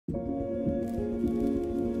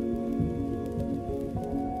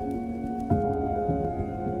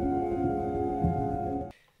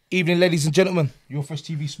Evening, ladies and gentlemen.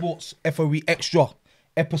 Urfreshtvsport, FOE Extra,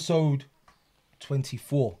 episode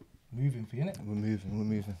 24. Moving for you, innit? We're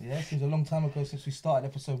moving. Yeah, it seems a long time ago since we started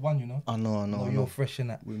episode 1, you know. I know. You're fresh in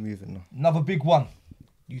that. We're moving now. Another big one,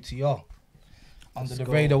 UTR. Under the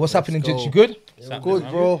go. radar. What's Let's happening, go. gents? You good? Yeah, good,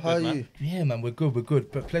 bro. How are you? Yeah, man, we're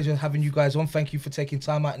good. But pleasure having you guys on. Thank you for taking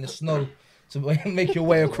time out in the snow to make your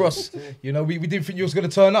way across. You know, we didn't think you was going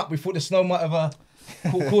to turn up. We thought the snow might have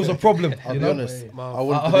cause a problem. I'll you be know? honest.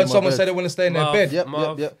 I heard someone say they want to stay in their bed. Yep.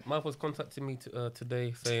 Marv was contacting me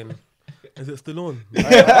today saying, is it still on?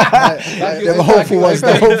 The hopeful ones,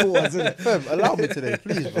 isn't it? Fem, allow me today,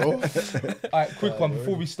 please, bro. Alright, quick one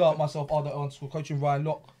before we start. Myself, coaching Ryan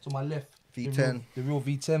Locke to my left. V10. The real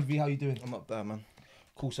V10. V, how you doing? I'm not bad, man.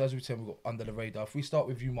 Cool. So as we said, we've got under the radar. If we start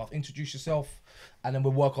with you, Marv, introduce yourself, and then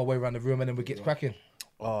we'll work our way around the room, and then we'll get cracking.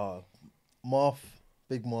 Marth,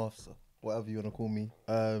 Big Marth, whatever you want to call me.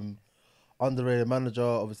 Underrated manager.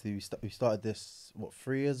 Obviously, we started this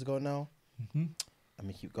 3 years ago now, and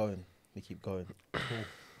we keep going.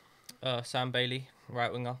 Cool. Sam Bailey,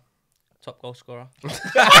 right winger, top goal scorer.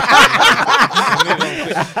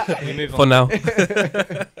 we move on For now.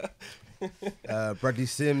 Bradley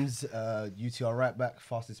Sims, UTR right back,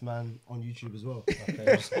 fastest man on YouTube as well.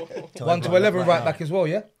 1 to 11 right back as well,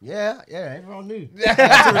 yeah? Yeah, everyone knew.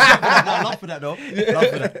 Love for that though. Love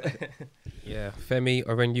for that. Yeah, Femi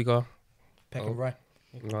Orenyuga. Peck and Rye.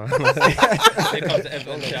 No. Here comes the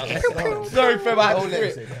Everton shout. Sorry, Fem, I had to do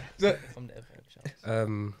it. From the Everton shout.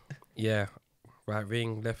 Yeah, right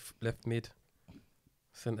wing, left mid,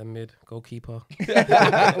 centre mid, goalkeeper. All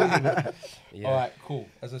right, cool.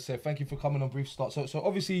 As I said, thank you for coming on Brief Start. So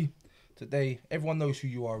obviously today everyone knows who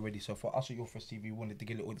you are already. So for us at Your Fresh TV, we wanted to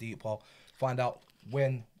get a little deeper, find out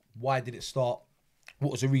when, why did it start,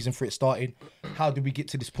 what was the reason for it starting, how did we get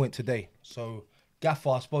to this point today. So Gaffer,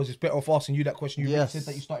 I suppose it's better off asking you that question. You already said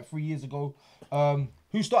that you started 3 years ago.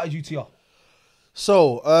 Who started UTR?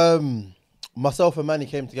 So, myself and Manny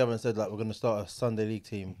came together and said like we're going to start a Sunday League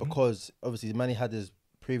team because obviously Manny had his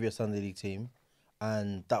previous Sunday League team,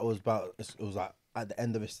 and that was it was like at the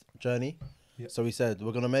end of his journey. Yep. So we said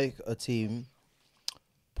we're going to make a team,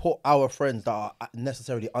 put our friends that are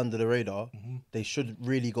necessarily under the radar. They should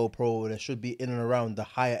really go pro. They should be in and around the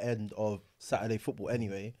higher end of Saturday football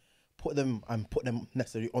anyway. Put them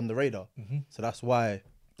necessarily on the radar. So that's why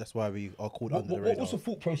we are called under the radar. What was the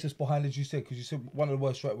thought process behind, as you said, because you said one of the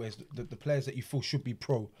words straight away is the players that you feel should be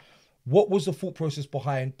pro. What was the thought process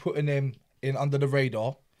behind putting them in under the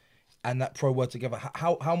radar and that pro word together?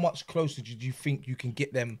 How much closer did you think you can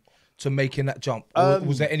get them to making that jump? Or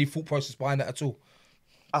was there any thought process behind that at all?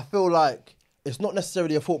 I feel like it's not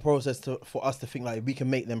necessarily a thought process for us to think like we can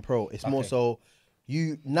make them pro. It's more so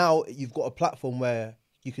you've got a platform where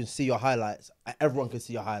you can see your highlights. Everyone can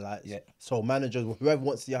see your highlights. Yeah. So managers, whoever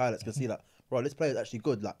wants to see your highlights can see that, bro, this player is actually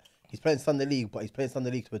good. Like he's playing Sunday League, but he's playing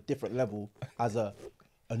Sunday League to a different level as a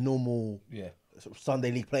normal sort of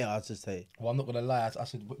Sunday League player, I'd just say. Well, I'm not gonna lie. I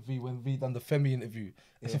said when V done the Femi interview,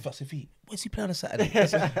 I said V, where's he playing on a Saturday? I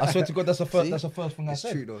swear to God, that's the first thing I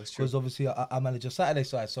said. True though, it's true. Because obviously I manage a Saturday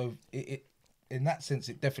side, so it in that sense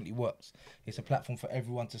it definitely works. It's a platform for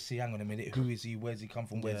everyone to see. Hang on a minute, who is he? Where's he come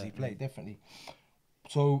from? Where does he play? Definitely.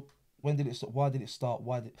 So when did it start? Why did it start?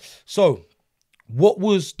 What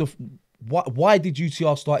was the why did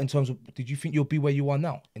UTR start in terms of, did you think you'll be where you are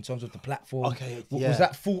now in terms of the platform? Okay, Was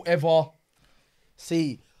that thought ever?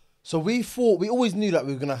 See, so we always knew that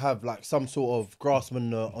we were going to have like some sort of grasp on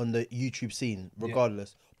the YouTube scene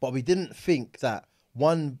regardless, but we didn't think that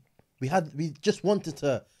we just wanted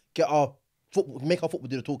to get our football, make our football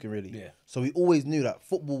do the talking really. Yeah. So we always knew that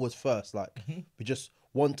football was first. Like we just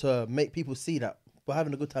want to make people see that we're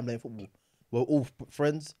having a good time playing football. We're all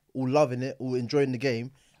friends, all loving it, all enjoying the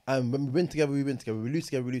game. And when we win together, we win together. We lose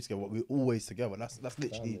together, we lose together. But we're always together. That's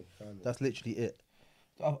literally it.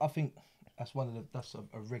 I think that's that's a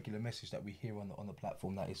regular message that we hear on the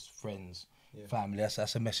platform. That is friends, family.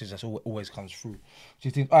 That's a message that's always comes through. Do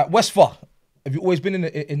you think? All right, Westphal. Have you always been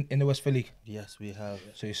in the Westphal League? Yes, we have.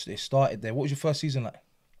 So it started there. What was your first season like?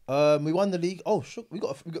 We won the league. Oh, sure.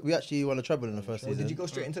 We actually won a treble in the first season. Did you go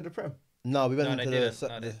straight into the Prem? No, we went No, into they didn't.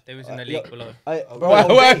 No, they was in the league below. Wait, Wait,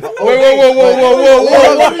 all I'm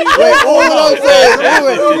saying.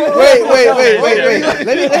 Wait.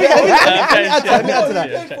 Let me add to that.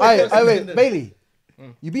 Wait, Bailey.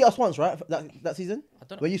 You beat us once, right? That season? I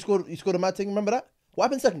don't know. When you scored a mad thing, remember that? What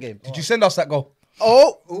happened second game? Did you send us that goal?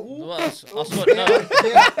 Oh! Well, I scored. No,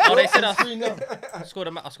 they said I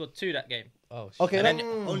scored 2 that game. Oh, shit. Okay, And then,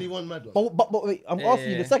 then Only one mad one. but wait, I'm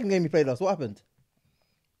asking you, the second game you played us, what happened?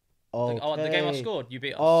 The game I scored, you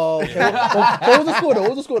beat us. Oh, okay. What was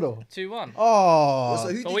the score though? 2-1. Oh.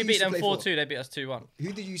 So who But did we you beat used to them play for? 4-2. They beat us 2-1.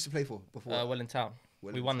 Who did you used to play for before? Welling Town.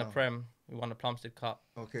 Welling We won the Town. Prem. We won the Plumstead Cup.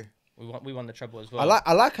 Okay. We won the treble as well.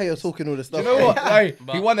 I like how you're talking all this stuff. You know what? Hey,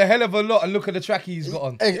 But- he won a hell of a lot, and look at the track he's got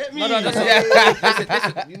on. Hey, No,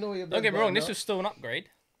 that's You know your Don't get me wrong. This was still an upgrade.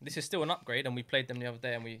 This is still an upgrade, and we played them the other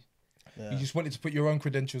day, and we. You just wanted to put your own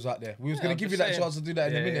credentials out there. We was going I'm to give you just that saying. chance to do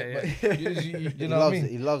that in a minute, but you know what I loves mean.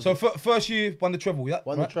 it, he loves so it. first year won the treble, yeah.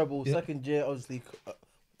 Won right? the treble. Yeah. Second year, obviously,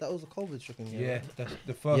 that was a COVID-stricken year. Yeah, that's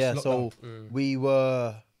the first. Yeah, lockdown. so we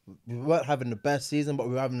weren't having the best season, but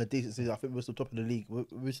we were having a decent season. I think we were still top of the league. We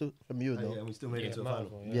were still from you though. Yeah, we still made it to the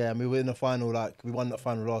final. Yeah, and we were in the final. Like we won that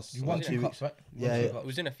final last. you won like, 2 2 cups, weeks. right? You Yeah, won 2 yeah. cups. It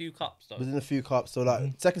was in a few cups though. Was in a few cups. So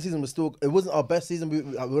like second season was still. It wasn't our best season. We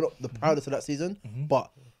were not the proudest of that season,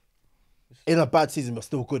 but in a bad season, we're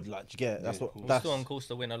still good. Like you get it? That's what. We're That's still on course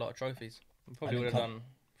to win a lot of trophies. We probably And would then have done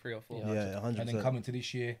 3 or 4. yeah, And then 100%. coming to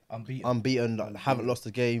this year, unbeaten. Unbeaten. Like haven't lost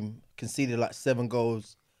a game. Conceded like 7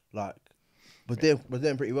 goals. Like we're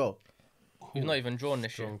doing pretty well. We've not even drawn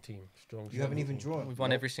this year. Strong team. Strong. You haven't even drawn. We've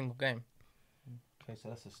won every single game. Okay, so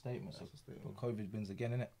that's a statement. But COVID wins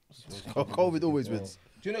again, innit? COVID always wins.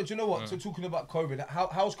 Do you know what? So talking about COVID,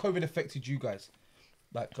 how's COVID affected you guys?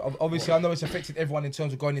 Like obviously, I know it's affected everyone in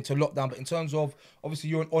terms of going into lockdown, but in terms of obviously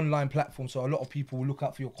you're an online platform, so a lot of people will look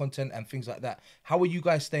out for your content and things like that. How are you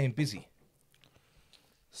guys staying busy?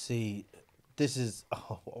 See, this is.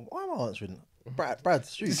 Why am I answering? Brad,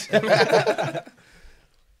 shoot.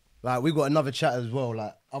 Like we've got another chat as well.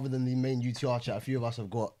 Like other than the main UTR chat, a few of us have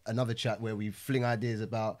got another chat where we fling ideas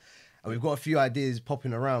about, and we've got a few ideas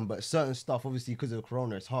popping around. But certain stuff, obviously, because of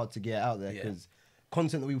Corona, it's hard to get out there because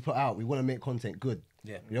content that we put out, we want to make content good.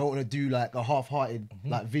 Yeah. We don't want to do like a half-hearted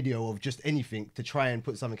like video of just anything to try and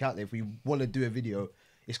put something out there. If we want to do a video,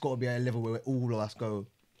 it's got to be at a level where all of us go,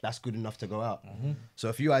 that's good enough to go out. So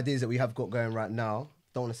a few ideas that we have got going right now.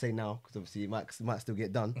 Don't want to say now because obviously it might still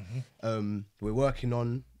get done. We're working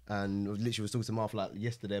on. And literally was talking to Martha like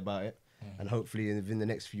yesterday about it, and hopefully within the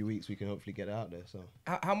next few weeks we can hopefully get it out there. So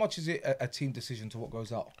How much is it a team decision to what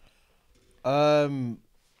goes out?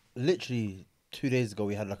 Literally 2 days ago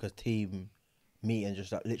we had like a team meeting,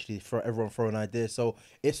 just like literally everyone throwing ideas. So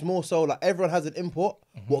it's more so like everyone has an input.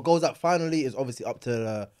 What goes out finally is obviously up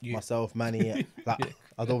to myself, Manny. Like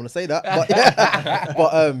I don't want to say that,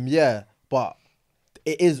 but but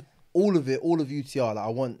it is all of UTR.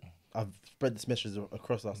 Like I've spread this message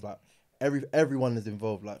across us. Like everyone is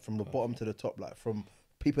involved. Like from the bottom to the top. Like from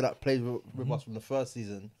people that played with us from the first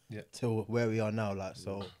season till where we are now. Like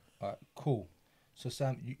so. Alright, cool. So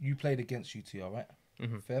Sam, you played against UTR, right?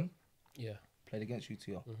 Fem Yeah. played against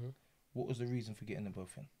UTR. What was the reason for getting them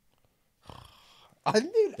both in? I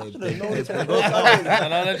knew I should have known this. No,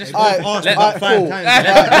 just Alright,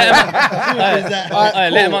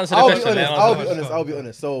 let him answer the question. I'll be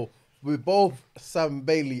honest. So with both Sam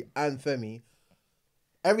Bailey and Femi,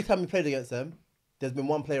 every time we played against them, there's been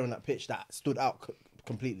one player on that pitch that stood out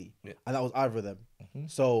completely, and that was either of them.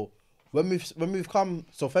 So when we've come,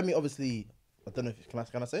 so Femi obviously, I don't know if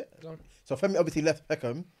can I say it? So Femi obviously left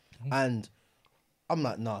Peckham, and I'm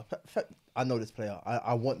like, nah, I know this player.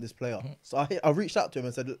 I want this player. So I reached out to him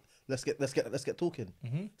and said, let's get talking.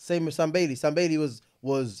 Same with Sam Bailey. Sam Bailey was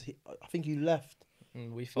I think he left.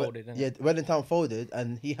 We folded. Yeah, Welling Town folded,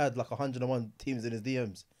 and he had like 101 teams in his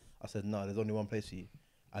DMs. I said, no, there's only one place for you,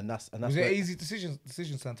 and that's. Was it an easy decision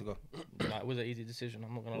Sam to go? It was an easy decision.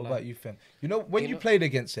 I'm not gonna What lie. about you, Fem? You know when you played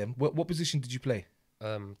against him, what position did you play?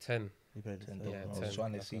 10. He played I was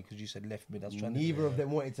trying to see because you said left mid. I was trying neither of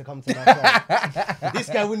them wanted to come to my side. This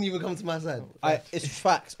guy wouldn't even come to my side. It's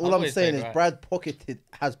facts. All I've I'm always saying played is right. Brad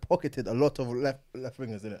has pocketed a lot of left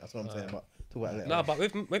wingers in it. That's what I'm saying. But talk about it later. No, but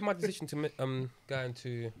with my decision to go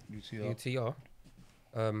into UTR,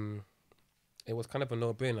 it was kind of a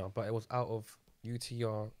no-brainer. But it was out of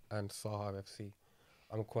UTR and Sahara FC.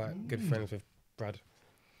 I'm quite good friends with Brad.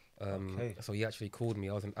 So he actually called me.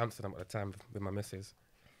 I was in Amsterdam at the time with my missus.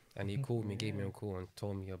 And he called me, gave me a call, and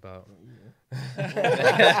told me about. He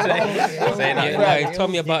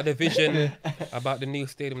told me about the vision, about the new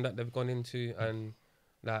stadium that they've gone into, and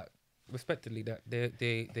that respectively that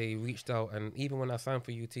they reached out. And even when I signed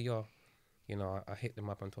for UTR, you know, I hit them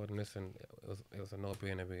up and told them, listen, it was a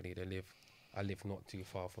no-brainer really. I live not too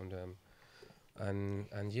far from them,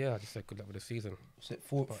 and yeah, I just said good luck with the season. Was it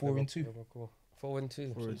 4-2?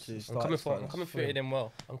 4-2. I'm coming for Fitted in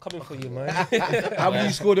well. I'm coming for you, man. How many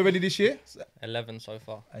you scored already this year? 11 so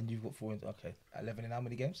far. And you've got 4 in. Okay, 11 in how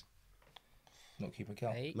many games? Not keep a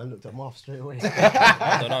count. 8. Man looked at Marv straight away.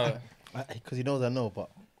 I don't know. Because he knows I know, but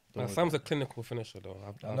Sam's a clinical finisher though.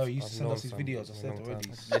 I know, he used to send known us his Sam videos, for I a said long already.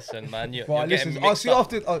 time. Listen, man, you're Right, getting listen, I'll mixed see up.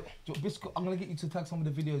 after. Biscuit, I'm gonna get you to tag some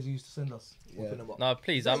of the videos you used to send us. We'll put them up. No,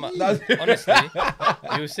 please, honestly,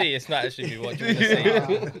 you'll see it's not actually what you want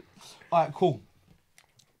to see. Alright, cool.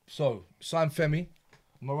 So, signed Femi.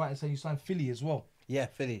 Am I right in saying you signed Philly as well? Yeah,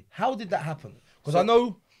 Philly. How did that happen? Because I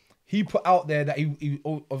know he put out there that he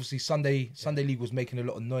obviously Sunday League was making a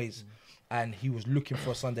lot of noise, and he was looking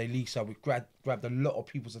for a Sunday League side, which grabbed a lot of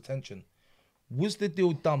people's attention. Was the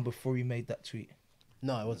deal done before he made that tweet?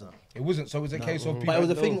 No, it wasn't. It wasn't. So it was a case of people. But it was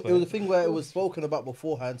a thing. It was a thing where it was spoken about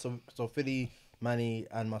beforehand. So Philly, Manny,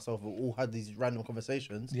 and myself all had these random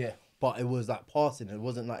conversations. Yeah. But it was like passing. It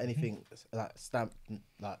wasn't like anything like stamped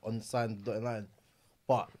like on the signed dotted line.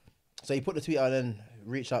 But so he put the tweet out and then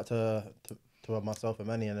reached out to myself and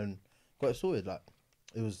Manny and then got it sorted. Like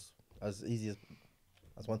it was as easy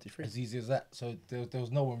as 1, 2, 3. As easy as that. So there was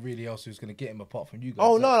no one really else who was going to get him apart from you guys.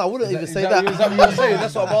 Oh no, I wouldn't even say that. Is that what you're saying?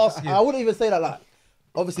 That's what I'm asking. I wouldn't even say that. Like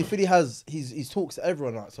obviously Philly has he's talks to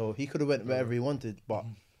everyone like so he could have went wherever he wanted, but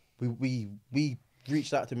we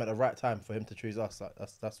reached out to him at the right time for him to choose us. Like,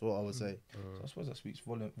 that's what I would say. So I suppose that speaks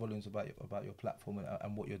volumes about your platform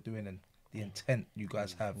and what you're doing and the intent you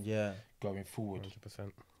guys have going forward.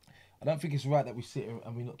 100%. I don't think it's right that we sit here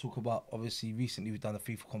and we not talk about. Obviously, recently we've done a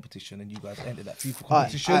FIFA competition and you guys entered that FIFA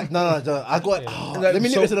competition. No. I got. Let me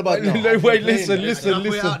nip this in the bud. No, wait, listen.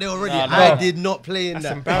 Out there already. No, no. I did not play in That's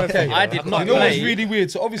that. embarrassing. I did not You know what's play. really weird?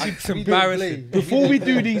 So obviously, It's embarrassing. before we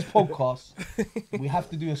do these podcasts, we have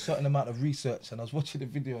to do a certain amount of research. And I was watching the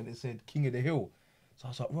video and it said King of the Hill. So I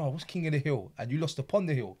was like, "Wow, what's King of the Hill?" And you lost upon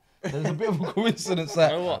the hill. There's a bit of a coincidence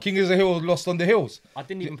that You know what? King of the Hill lost on the hills. I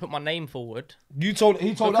didn't even put my name forward. He told us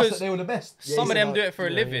Because that they were the best. Some of them do it for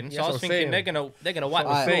a living, so I That's was what I'm thinking saying. they're gonna wipe That's the what I'm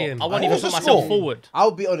floor. saying. I won't What even was put the myself score? forward.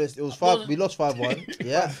 I'll be honest. It was 5. We lost 5-1.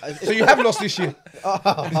 Yeah. So you have lost this year. I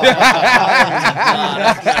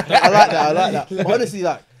like that. But honestly,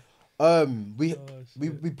 like, we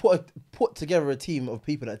put together a team of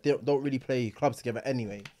people that don't really play clubs together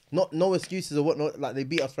anyway. No excuses or whatnot. Like they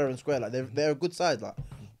beat us fair and square. Like they're a good side. Like,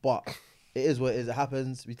 but it is what it is. It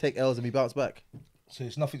happens. We take L's and we bounce back. So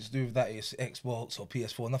it's nothing to do with that. It's Xbox or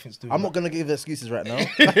PS4. Nothing to do with I'm that. not gonna give excuses right now.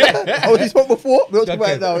 I already spoke before. We'll talk about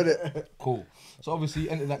it now, innit? Cool. So obviously,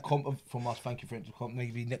 enter that comp from us. Thank you for entering the comp.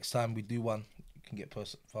 Maybe next time we do one, you can get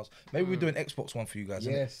fast. Maybe we do an Xbox one for you guys.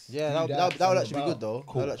 innit? Yes. Yeah, do that would actually be I'm good though.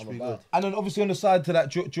 Cool. That would actually be good. And then obviously on the side to that,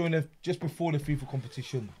 during just before the FIFA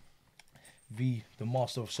competition, the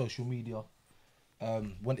master of social media,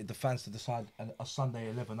 wanted the fans to decide a Sunday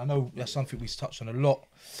 11. I know that's something we touched on a lot.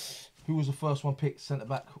 Who was the first one picked? Centre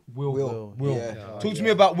back Will. Yeah. Talk to me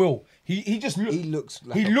about Will. He just He looks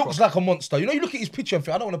like looks like a monster. You know, you look at his picture and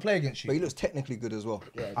think, I don't want to play against but you. he looks technically good as well.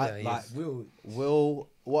 Yeah, he is. Will,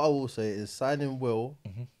 what I will say is signing Will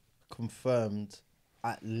confirmed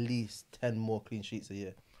at least 10 more clean sheets a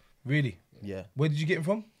year. Really? Yeah. Where did you get him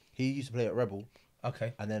from? He used to play at Rebel,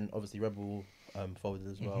 Okay. and then obviously Rebel folded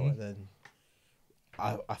as well. And then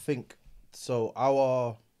I think so.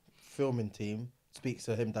 Our filming team speaks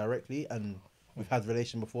to him directly, and we've had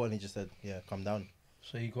relation before, and he just said, "Yeah, come down."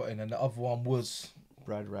 So he got in, and the other one was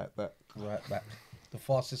Brad right back. right back. The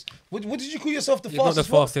fastest. What did you call yourself? The He's not the fastest?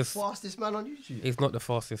 fastest. Fastest man on YouTube. He's not the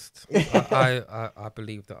fastest. I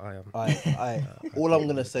believe that I am. All I'm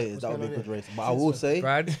gonna say is that would be a good race, but I will say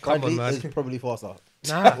Brad, come on, Bradley man. is probably faster.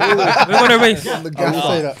 Nah, we're gonna race. I will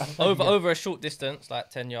say that. Over a short distance, like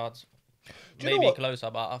 10 yards, Do you know maybe what? closer,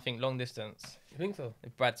 but I think long distance. You think so?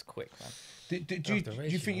 If Brad's quick, man. Do you After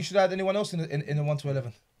race, think you you know. should add anyone else in the 1 to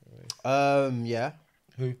 11? Yeah.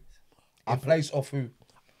 Who? In place of who? Do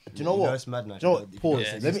you know what? It's mad now. Do you know what? Pause.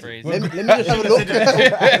 Yeah, let, it's me, crazy. let me just have a look.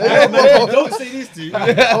 Don't say these two.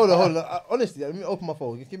 Hold on. Honestly, let me open my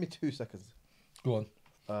phone. Give me 2 seconds. Go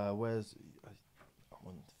on. Where's I'm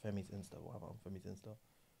on Femi's Insta? What am I on Femi's Insta?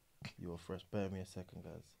 You're fresh. Bear me a second,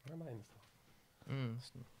 guys. Where am I in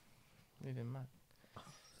this? It's moving mad.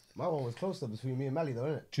 My one was closer between me and Mally though,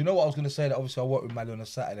 innit? Do you know what I was going to say? That obviously I worked with Mally on a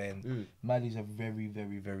Saturday, and Mally's a very,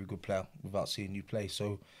 very, very good player without seeing you play.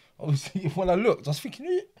 So obviously, when I looked, I was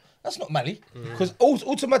thinking, that's not Mally. Because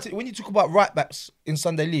automatically, when you talk about right backs in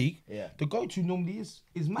Sunday League, the go-to normally is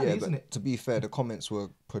Mally, Yeah, isn't but it? to be fair, the comments were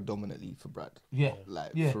predominantly for Brad. Yeah.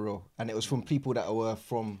 Like Yeah. for real, and it was from people that were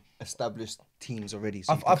from established teams already.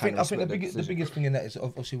 So I think the biggest thing in that is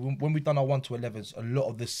obviously when we've done our 1 to 11s, a lot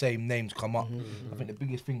of the same names come up. I think the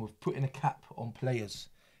biggest thing was putting a cap on players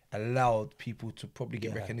allowed people to probably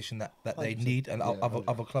get recognition that they need and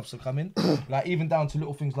other clubs to come in. Like even down to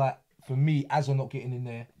little things like for me, as I'm not getting in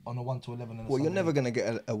there on a 1 to 11. On a Well, you're Sunday. never gonna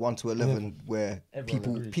get a 1 to 11 where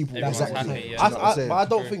people Everyone's exactly. happy, Do yeah. you know what I'm saying? But I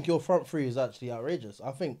don't think your front three is actually outrageous.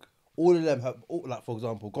 I think all of them have, like for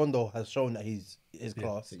example, Gondo has shown that he's his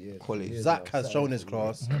class. Quality. Zach has shown his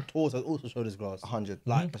class. Tors has also shown his class. 100.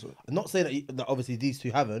 Like, I'm not saying that obviously these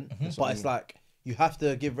two haven't, but it's like you have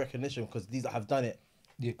to give recognition because these that have done it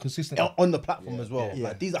Yeah, consistently. on the platform as well. Yeah.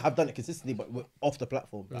 Like these that have done it consistently, but off the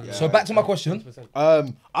platform. So back to my question.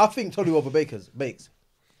 I think Tolly over Bakes.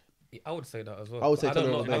 I would say that as well. I would say I don't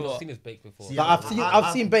know. Tottenham I've Bakes. not seen his bakes before. See, Like,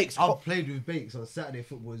 I've seen Bakes. I've played with Bakes on Saturday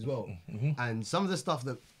football as well, and some of the stuff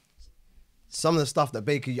that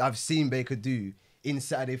Baker, I've seen Baker do in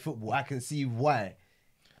Saturday football, I can see why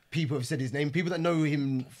people have said his name. People that know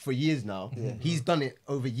him for years now, he's done it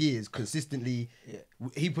over years consistently.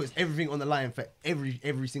 He puts everything on the line for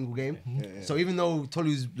every single game. So even though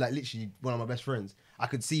Tolu's like literally one of my best friends, I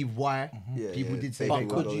could see why people did say But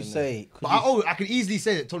Baker. could you say? But I could easily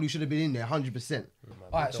say that Tolu should have been in there 100%.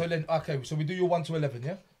 All right, so then, so we do your 1 to 11,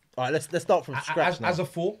 yeah? All right, let's start from scratch now. As a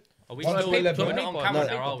 4. Are we 1 to still 11. we're not on camera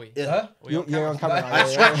now, are we? Yeah. You're on camera. I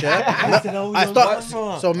stretch, yeah. I start.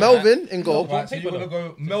 So Melvin in goal. Right, so you're gonna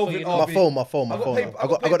go Melvin. My RB. phone. I got paper- I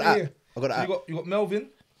got the app. here. I got the So app. you got Melvin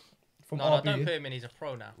from No, RB. don't yeah? put him in. He's a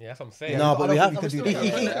pro now. Yeah, that's what I'm saying. No, but we have. think we could do He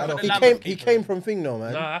that. he came from thing though,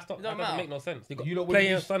 man. Nah, that's not, It that don't doesn't matter. make no sense. You got You lot playing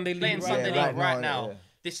wouldn't Sunday Playing league Sunday right league now. right now, now. yeah.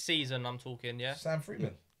 This season, I'm talking, yeah. Sam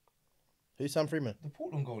Freeman, Who's Sam Freeman? the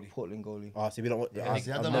Portland goalie. Portland goalie. Oh, see, we don't. I I've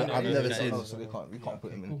don't know. never Yeah, seen. Oh, so we can't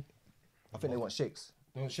put him in. I think they want Shakes.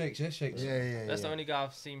 Don't shakes, yeah, shakes. Yeah. That's the only guy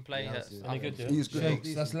I've seen play. Any good, yeah? He's good.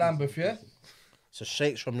 Shakes. That's Lambeth, yeah. So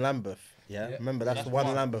Shakes from Lambeth. Yeah, Yeah. remember that's That's the one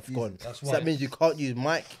one. Lambeth gone. That's So one. that means you can't use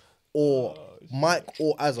Mike or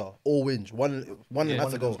Azza or Winge. One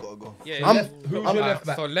has to go. Gotta go. Yeah, I'm- Who was your left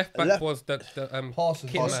back? So left back Left- was the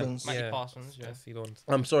Parsons. Kidman. Parsons. Matty Yeah. Parsons, yeah. That's the one.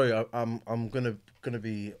 I'm sorry. I'm gonna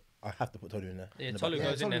be. I have to put Tolu in there. Yeah, In the Tolu back.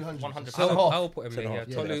 goes in there Tolu 100%. So half. I will put him there. Yeah, half.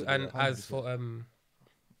 Tolu and as for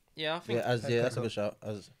Yeah, I think. Yeah, that's a good shout.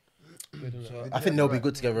 So, I think they'll be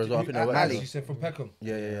good together as well. I think they'll work. As you said from Peckham.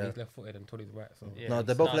 Yeah. he's left-footed and Tolu's right. So Yeah. No,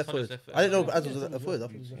 they're both No, left Tolu's footed. left-footed. I didn't know Az was left footed. I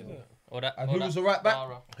thought- Or that, And or who that was the right back?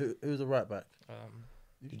 Dara. Who was the right back?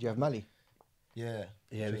 Did you have Mali? Yeah.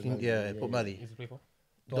 Yeah, we can. Yeah, put Mali. he's a play for.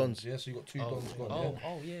 Dons. Yeah, so you got two Dons gone.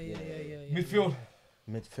 Yeah. Midfield.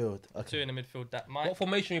 Midfield. Two Okay. in the midfield. That What Mike,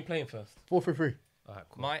 formation are you playing first? 4-3-3. Alright,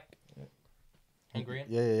 cool. Mike, and Green.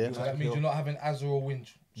 Yeah. So that means you're not having Azza or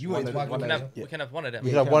Winch. You One's went Mike We Hill, can yeah? have, we can have one of them. We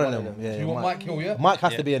can have one of them. Yeah, So you want Mike Hill, yeah? Mike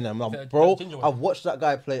has Yeah. to be in there, The bro. ginger one. I've watched that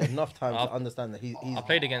guy play enough times to I've- understand that he's. I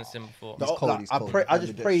played against him before. the- He's cold, like, he's cold. I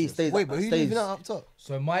just pray he stays. Wait, but who's stays. leaving out up top?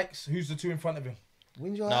 So Mike's, who's the two in front of him?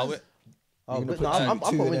 When's your No, eyes? we- Oh, You're gonna but put no, I'm two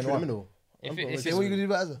putting and Winch then in the one. middle. if Then it's what are you gonna do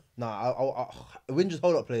about Azza? Nah, Winch's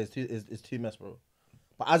hold up play is too mess, bro.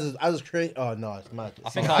 But as create, oh no, it's mad. I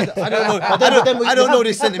think I don't know. then I don't know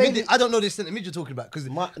this have centre mid. Bailey- I don't know this centre mid you're talking about because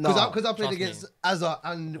Nah. I played Trust against me. Azza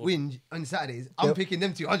and Winge on Saturdays. I'm picking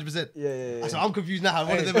them two 100%. Yeah. So I'm confused now how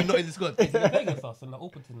one of them are not in the squad. They played against us in the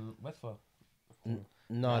Openton Westford.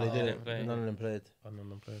 No, they they didn't. didn't play. None of them played. I don't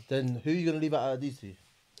know played. Then who are you gonna leave out of these two?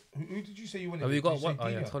 Who did you say you wanted? Have you got Did you one? say Oh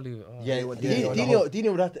yeah, Dino? Tolu.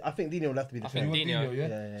 Dino would have to. I think Dino would have to be the I So you think same. want Dino. Dino,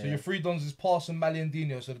 yeah? Yeah. So your three Dons is Parson, Mali and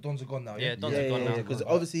Dino, so the Dons are gone now, yeah? Yeah, Dons are gone now. Because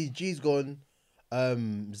obviously G's gone,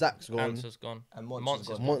 Zach's gone, Answer's gone. And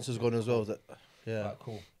Monster's gone. Monster's gone as well. Yeah. Right,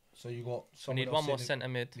 cool. So you got We someone need else one more sitting- centre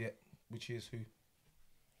mid. Yeah, which is who?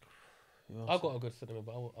 I got a good cinema,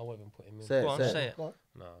 but I won't even put him in. Say Go on, say it. No,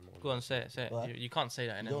 Go on, say it. Say it. You can't say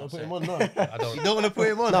that in You don't it. want to put him Say on, no. I don't. You don't want to put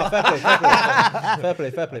him on. No, fair play. I don't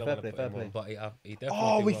wanna Fair put him play. on, But he definitely.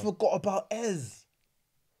 Oh, did we well. forgot about Ez.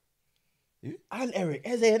 Who? And Eric.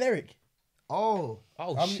 Eze and Eric. Oh.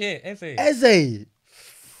 Oh shit, Eze. Eze.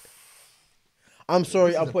 I'm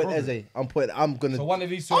sorry, This is I'm a putting problem. Eze. I'm gonna. So one of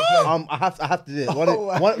these two are playing. I have to do it.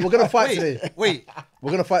 We're gonna fight today. Wait.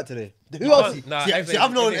 We're gonna fight today. Who else? Nah, See, Eze-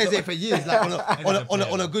 I've known Eze Eze for years, like on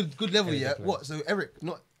a good level, Eze's yeah. a player. What? So Eric,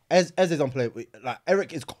 not Ez is on play. Like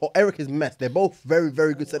Eric is mess. They're both very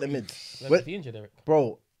good centre mids. Is he injured, Eric?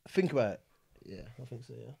 Bro, think about it. yeah, I think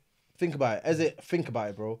so, yeah. Think about it. Eze, think about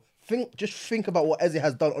it, bro. Just think about what Eze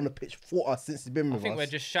has done on the pitch for us since he's been I with think us. we're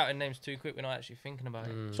just shouting names too quick. We're not actually thinking about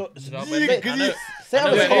it. So, So I know- say I know- how I know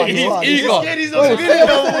much he's hard. He's Bro, scared he's say not how good much centre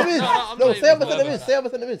No, mids. I'm No, not say how even much centre worried mids. about Say how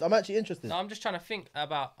much centre mids. I'm actually interested. No, I'm just trying to think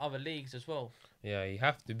about other leagues as well. Yeah, you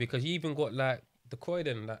have to because you even got like the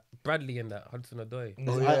Croydon, like Bradley and that Hudson Odoi.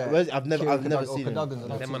 I've never seen him.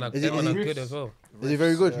 Them man are Is he- is he- good as well. Is he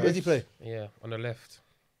very good? Where does he play? Yeah, on the left.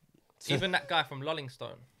 Even that guy from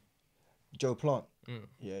Lullingstone. Joe Plant. Mm.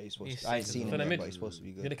 Yeah, he's supposed He's to. I ain't seasoned. seen Centre him yet, mid. but he's supposed to be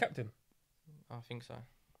You're good. the captain. I think so.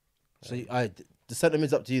 So the centre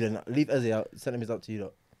mid's up to you then. Leave Eze out. Centre mid's up to you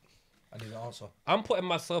though. I need an answer. I'm putting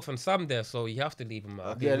myself and Sam there, so you have to leave him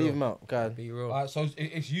out. Yeah, leave him out. Okay. Be real. Alright, so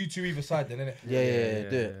it's you two either side then, innit? Yeah,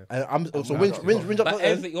 do it. yeah. And so Winch up top But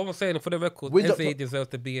Eze, then. what I'm saying for the record, Winch up Eze top. deserves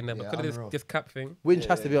to be in there Yeah, because I'm of real. this cap thing. Winch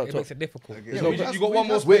has to be up It top. makes it difficult. Okay. Yeah, you got one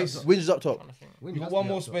more Winch space. is up top. You got one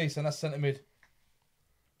more space, and that's centre mid.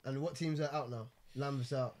 And what teams are out now?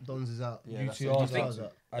 Lamb's out, Dons is out. Yeah, that's UTR's it.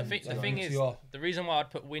 out. The thing is, the reason why I'd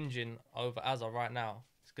put Winge in over Azza right now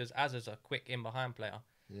is because Azza's a quick in behind player.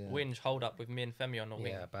 Yeah. Winge hold up with me and Femi on the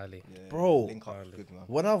wing. Yeah, badly. Yeah, Bro. link up, good man.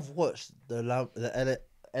 When I've watched the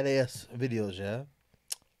LAS videos, yeah,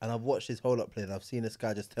 and I've watched his hold up play, and I've seen this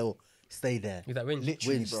guy just stay there. Is that Winch?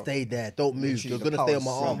 Literally, Winch, bro. stay there. Don't move. Literally, You're the gonna stay on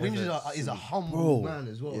my power's arm. strong. Winge is a humble Bro. man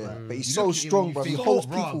as well. Yeah. Like, But he's you so look at him strong, and you bro. He think, holds "Oh,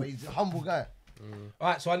 bruh," people. but he's a humble guy.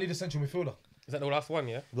 Alright, so I need a central midfielder. Is that the last one?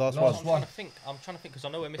 Yeah. Last Last one. I'm trying to think because I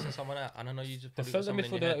know we're missing someone out, and I know you just The probably got centre someone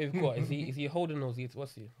in midfielder your that head. we've got is he holding or is he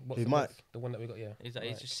what's He might. the one that we got? Yeah. Is that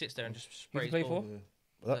he just sits there and just Who's sprays he play ball.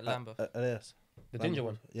 for? Like Lambert. LAS. The ginger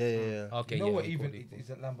one. Yeah. Okay. You know yeah, what? he Even called it. is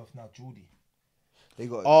at Lambeth now, Geordie. They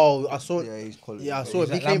got. Oh, I saw. Yeah, he's quality. Yeah, I bro. saw it.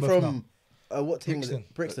 He's He at came Lambeth from what team was Brixton.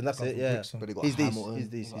 it? Brixton. That's Come it. from Yeah. Brixton. But they got He's these. Hamilton. He's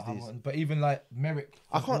these. But even like Merrick.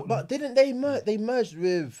 I can't. But didn't they merge? They merged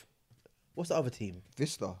with what's the other team?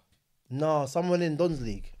 Vista. No, someone in Don's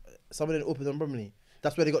league. Someone in Open and Bromley.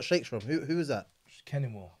 That's where they got shakes from. Who was that?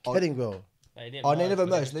 Kennemore. Kenningborough. They didn't Oh, they merge, never but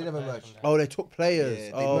merged, they never took merged. players from Oh, they took players.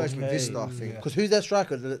 Yeah, they merged with Vista, I think. Because who's their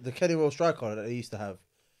striker? The Kenningborough striker that they used to have.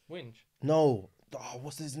 there. Winge. No. Oh,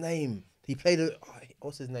 what's his name? He played a.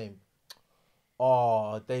 What's his name?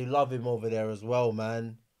 Oh, they love him over there as well,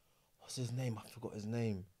 man. What's his name? I forgot his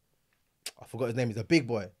name. He's a big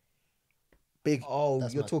boy. Big. Oh,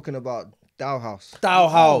 That's you're mad. talking about Dowhouse.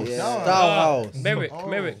 Stowhouse. Yeah. Stowhouse.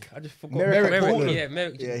 Merrick. I just forgot. Merrick Portland. Yeah,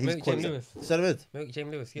 Merrick. Yeah, he's Merrick James quality. Lewis. Centre mid. Merrick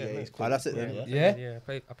James Lewis. Yeah. Yeah, Merrick. he's Ah, that's it then. Yeah?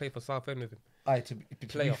 I played for South End with him. Aye, to be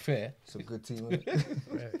Player. fair. It's a good team. Isn't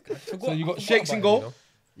it? Yeah. So you got Shakes in goal.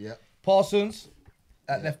 Yeah. Parsons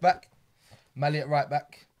at left back. Mali at right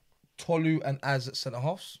back. Tolu and Az at centre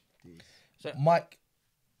halves. So- Mike.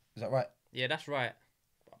 Is that right? Yeah, that's right.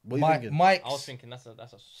 What are you Mike. thinking? Mike's. I was thinking that's a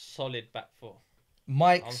solid back four. I'm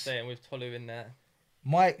Mike's. saying with Tolu in there.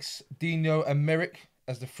 Mike's, Dino and Merrick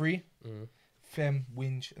as the three. Fem,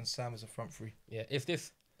 Winge and Sam as the front three. Yeah. Is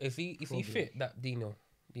he fit? That Dino.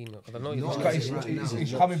 Because I know Not he's right now.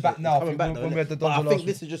 He's coming back now. Coming back when we had the but I Donzo think last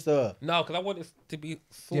this is just a. No, because I want this to be. Yeah,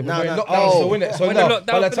 sorted. but No, we're in no. lockdown, Oh. so win it. So When no, the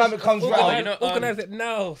by the lockdown time it comes finishes, round, you know, organise it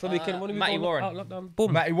now so we can. When we Matty go Warren. out lockdown,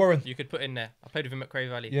 boom. Matty Warren. You could put in there. I played with him at Cray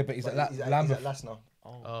Valley. Yeah, but he's at He's at Lambeth. last now.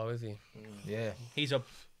 Oh, is he? Yeah. He's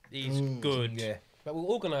good. Yeah. But we'll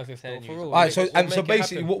organise this though, Telling for you. real. All right, so We'll and so make it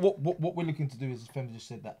basically, happen. what we're looking to do is, as Fem just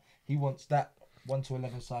said, that he wants that 1 to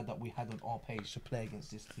 11 side that we had on our page to play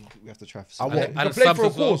against this team. We have to try for I some. want- You And can play subs for a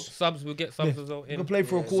as well. cause. Subs, we'll get subs Yeah. as well You in. can play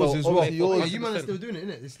for a Yeah. cause So as well. obviously yours- Oh, you man are 100%. still doing it,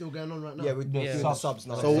 innit? It's still going on right now. Yeah, we're doing Yeah. the subs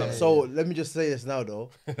now. So Yeah. so let me just say this now though.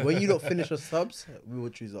 When you don't finish your subs, we will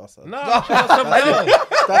choose our subs. No, subs now.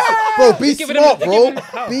 That's, bro, be Give it a- smart, give bro. it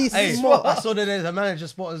a- Be Hey, smart. I saw that there's a manager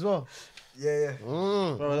spot as well. Yeah.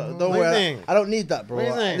 Bro, don't What do you worry. think? I don't need that, bro. What do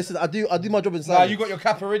you think? Listen, I do my job inside. Nah, you got your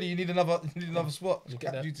cap already. You need another spot. get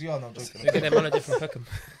Cap that. GTR. No, I'm joking. We get their manager from Peckham.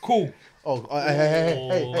 Cool. Oh, hey,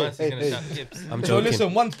 Oh, Mancy's gonna hey. shout Gibbs. I'm So joking.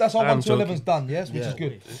 listen, that's our I'm 1 to 11's joking. done. Yes, which Yeah. is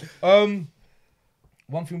good.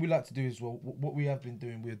 One thing we like to do is what we have been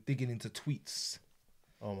doing. We're digging into tweets.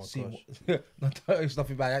 Oh my See gosh. it's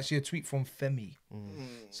nothing bad. Actually, a tweet from Femi.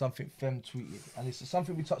 Something Fem tweeted, and it's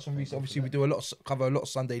something we touched on recently. Obviously, we do cover a lot of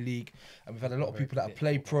Sunday League, and we've had a lot of people that have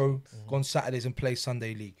played pro, gone Saturdays and play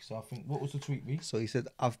Sunday League. So I think, what was the tweet, Reece? So he said,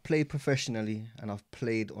 I've played professionally and I've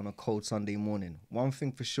played on a cold Sunday morning. One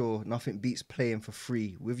thing for sure, nothing beats playing for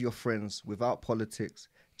free with your friends, without politics,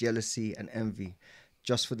 jealousy and envy.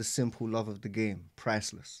 Just for the simple love of the game.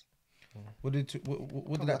 Priceless. What did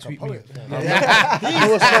that tweet mean? You know what's mad? You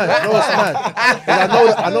know what's mad?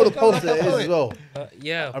 'Cause I know the post that it is as well.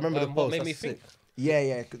 Yeah, I remember the what post. made me That's think. sick.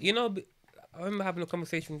 Yeah. You know, I remember having a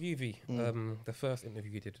conversation with you, V. The first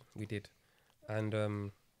interview we did,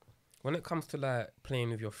 and when it comes to like playing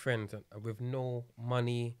with your friends with no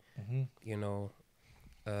money, you know,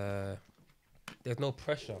 there's no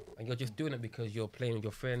pressure, and you're just doing it because you're playing with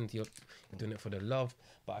your friends. You're doing it for the love.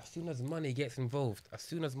 But as soon as money gets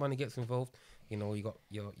involved, you know, you got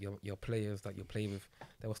your players that you play with.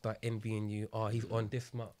 They will start envying you. Oh, he's on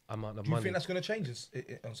this amount of Do you money. think that's going to change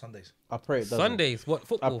on Sundays? I pray it doesn't. Sundays, what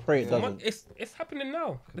football? I pray it doesn't. It's happening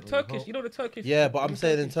now. The Turkish, you know the Turkish. Yeah, but I'm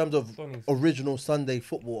saying in Turkish terms of Sonnies. original Sunday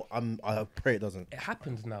football, I pray it doesn't. It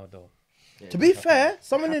happens now, though. To be fair,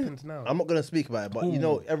 someone in happens now. I'm not gonna speak about it, but you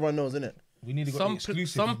know everyone knows, innit? We need to go exclusive.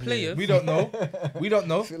 Some players. We don't know. We don't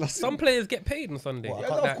know. Some players get paid on Sunday. Yeah,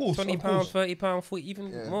 no, of course, £20, of course. £30, 40,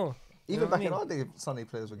 even more. Even back in our day, Sunday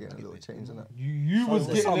players were getting a little change, innit? You was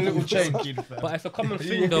getting a little change. But it's a common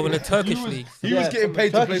thing though in the Turkish league. He was getting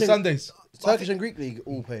paid to play Sundays. Turkish and Greek league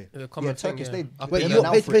all pay. It's a common thing, Turkish, yeah. they Wait, pay you got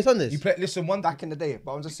now paid to for play it. Sundays? He played. Listen, one Back in the day,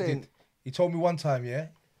 but I'm just saying. He told me one time, yeah.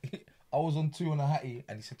 I was on 2 on a hattie,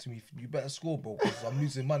 and he said to me, "You better score, bro, because I'm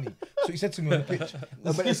losing money." So he said to me on the pitch.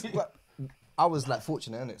 No, but I was like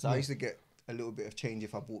fortunate, innit? So I used to get a little bit of change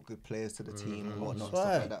if I brought good players to the team and whatnot, stuff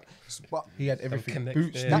like that. But He had everything. connect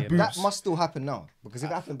Boots, there, new yeah. boots. that must still happen now because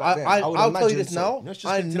if it happened back then, I would I'll tell you imagine this so. now. No, it's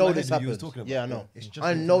just I linked to know my this head that you was happens. talking about. Yeah, I know. It's just I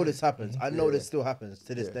linked to know my this happens. I know this still happens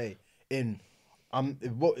to this day. In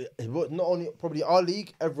not only probably our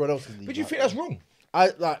league, everyone else's league. But do you like, think that's wrong?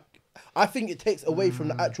 I think it takes away from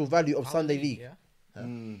the actual value of Sunday league. Yeah.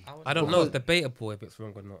 I don't know. It's debatable if it's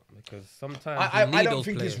wrong or not because sometimes I you need don't those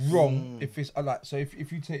think players. it's wrong if it's like so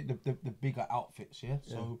if you take the bigger outfits, yeah.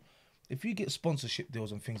 So if you get sponsorship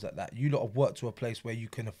deals and things like that, you lot have worked to a place where you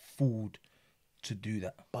can afford to do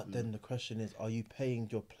that. But then the question is, are you paying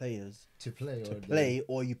your players To play.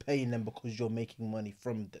 or are you paying them because you're making money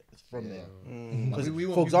from there? Because, We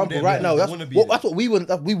want for people example, there right that now, wanna be that's what we want.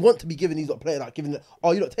 We want to be giving these lot players, like giving them,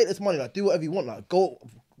 oh, you lot take this money, like do whatever you want, like go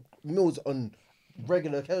meals on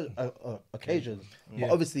regular occasions. But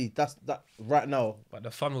obviously, that's that right now. But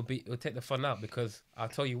the fun will take the fun out because I'll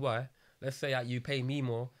tell you why. Let's say you pay me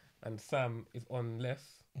more and Sam is on less.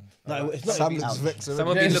 No, it's not. Sam looks vexed Some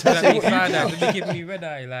already. will be looking at me side eye, they'll be giving me red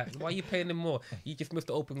eye. Like, why are you paying them more? You just missed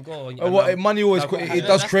the open goal. Money always it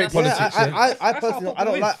does create politics. I personally, I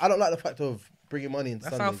don't like the fact of bringing money into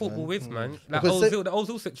That's Sundays, how football man. is, man. Like Because the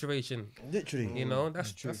Ozil situation. Literally. You know,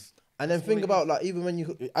 that's And then think about like even when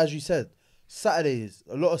you, as you said, Saturdays,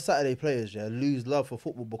 a lot of Saturday players lose love for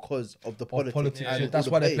football because of the politics. And That's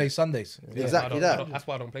all why the they pay. play Sundays. Exactly that. That's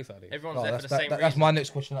why I don't play Saturday. Everyone's there for the same That's reason. my next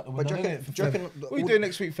question at the But window. do you reckon- do you reckon What are you doing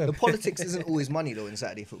next week, Feb? The politics isn't always money though in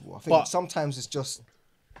Saturday football. I think But- sometimes it's just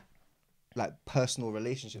like personal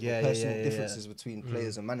relationships, or personal differences between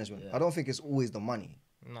players and management. I don't think it's always the money.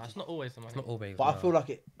 No, it's not always the money. It's not always. But I feel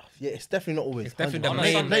like it's definitely not always. It's definitely On the a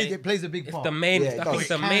main. Sunday- It plays a big It's part. the main. Yeah, it I does. think it's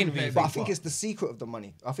the It can main play a reason. But I think it's the secret of the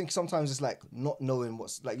money. I think sometimes it's like not knowing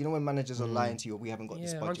what's like, you know, when managers are lying to you, we haven't got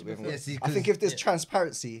this Yeah, budget. We haven't 100%. got. Yeah, see, I think 'cause- if there's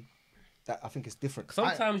transparency, that I think it's different.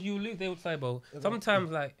 Sometimes you lose. They would say, "Bo."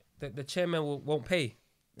 Sometimes like the chairman won't pay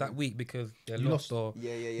that week because they're lost or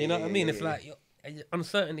Yeah. you know what I mean. yeah, It's yeah. like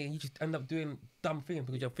uncertainty. You just end up doing dumb things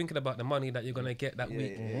because you're thinking about the money that you're gonna get that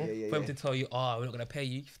week. For them to tell you, "Oh, we're not gonna pay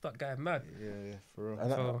you," you start going mad. Yeah, for real.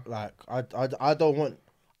 And So- I don't want,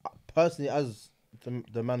 personally, as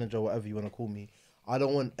the manager, whatever you want to call me, I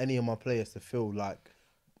don't want any of my players to feel like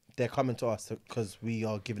they're coming to us because we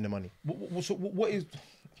are giving them money. What is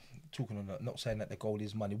talking on that? Not saying that the goal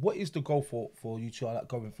is money. What is the goal for you two like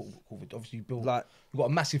going forward? Obviously, you build Like- you've got a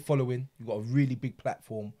massive following. You've got a really big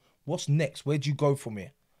platform. What's next? Where do you go from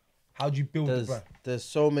here? How do you build the brand? There's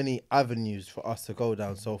so many avenues for us to go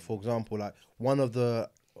down. So, for example, like one of the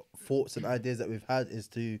thoughts and ideas that we've had is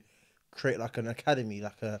to create like an academy,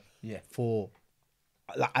 for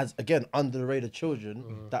like as again under the radar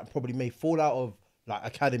children that probably may fall out of like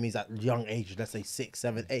academies at young ages, let's say 6,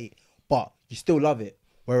 7, 8, but you still love it.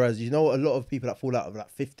 Whereas you know a lot of people that fall out of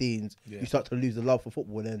like 15s, you start to lose the love for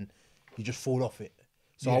football, and then you just fall off it.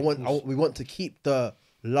 So we want to keep the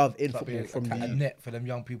love in football from a the net for them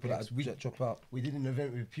young people that drop out. We did an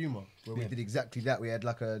event with Puma where we did exactly that. We had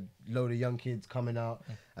like a load of young kids coming out,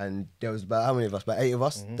 and there was about how many of us? About 8 of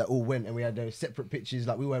us that all went, and we had those separate pitches.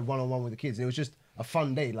 Like we were one-on-one with the kids, and it was just a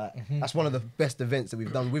fun day. Like that's one of the best events that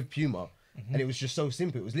we've done with Puma, and it was just so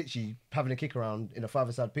simple. It was literally having a kick around in a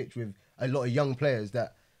five-a-side pitch with a lot of young players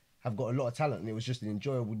that have got a lot of talent, and it was just an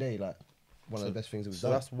enjoyable day. Like one of the best things that we've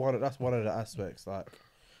done. that's one of the aspects. Like,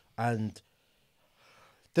 and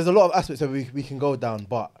there's a lot of aspects that we can go down,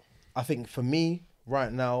 but I think for me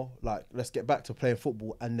right now, like let's get back to playing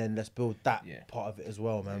football, and then let's build that part of it as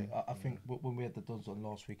well, man. I think when we had the Dons on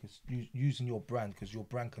last week, it's using your brand, because your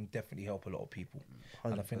brand can definitely help a lot of people.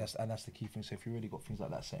 100%. And I think that's the key thing. So if you really got things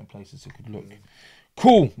like that set in place, it could look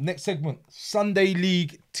cool. Next segment: Sunday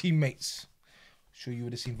League teammates. Sure, you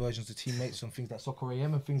would have seen versions of teammates on things like Soccer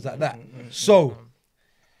AM and things like that. So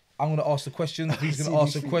I'm gonna ask the questions. He's gonna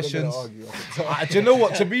ask the questions. Do you know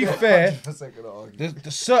what? To be fair,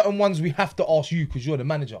 there's certain ones we have to ask you because you're the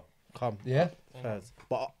manager. Come, Yeah.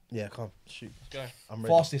 but come shoot. Go. I'm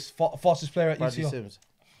ready. Fastest player at Bradley UCL. Sims.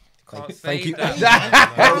 Thank you. That.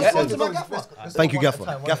 Thank you, Gaffer.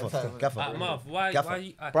 Gaffer. Marv, why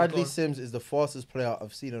you? Bradley Sims is the fastest player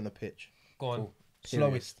I've seen on the pitch. Go on.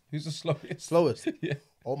 Slowest. Who's the slowest? Slowest. Yeah.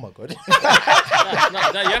 Oh my god.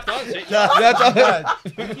 No, you have to answer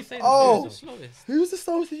it. Who did you say Oh. was The slowest. Who's the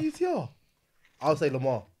slowest in UTR? I'll say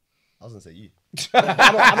Lamar. I was gonna say you.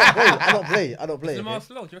 I don't play. Is Lamar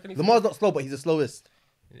slow? Do you reckon he's Lamar's not slow, but he's the slowest.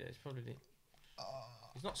 Yeah, it's probably.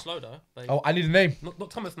 He's not slow though. But Oh, I need a name.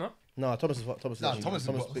 not Thomas, no? No, Thomas is Thomas is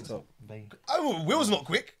picks up. Oh, Will's not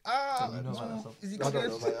quick. Is he quick?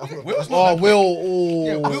 Will's Oh, not Will.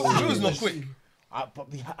 Yeah, Oh. Will's not quick.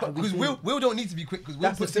 Because Will don't need to be quick because Will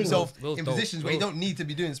That's the puts thing, himself Will's in dope. positions where he don't need to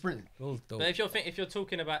be doing sprinting. Will's dope. But if you're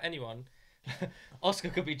talking about anyone, Oscar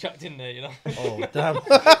could be chucked in there, you know. Oh, damn.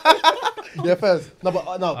 Yeah, first. No, but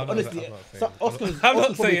no, I'm not- honestly, I'm not saying Oscar's I'm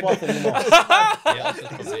not probably saying faster than Lamar. Yeah, Oscar's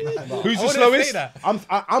probably. Who's the I wouldn't slowest? say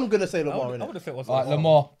that. I'm gonna say I Lamar, would innit? have said what's Alright,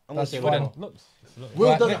 Lamar. I'm gonna say That's fine. Lamar. Not slow. Will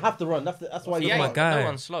Right, doesn't next- have to run. That's why He he's ain't. not. guy. No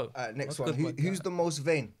one's slow. Next What's one. good, my Who's guy? the most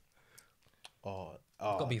vain?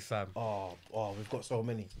 Gotta be Sam. Oh, we've got so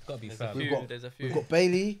many. Gotta be There's a Sam. few. There's a few. We've got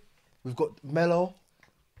Bailey. We've got Mello.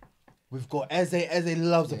 We've got Eze. Eze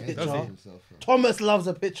loves a Does picture. he? Thomas loves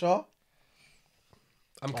a picture.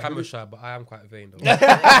 I'm camera shy, but I am quite vain though.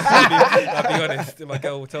 I'll be honest. My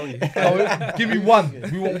girl will tell you. Oh, give me one.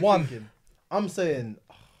 We want one. I'm saying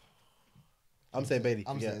Bailey.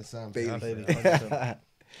 I'm yeah. saying Sam. Bailey. Bailey. 100%.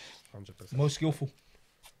 100%. Most skillful.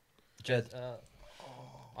 Jed.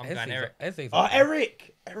 I'm going Eric. Eze's Oh,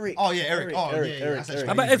 Eric. Eric. Oh yeah, Eric. Oh Eric, yeah, Eric, that's Eric. actually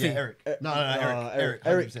How about easy. Ezzy? Yeah, Eric. No, Eric.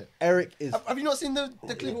 Eric. 100%. Eric is. Have you not seen the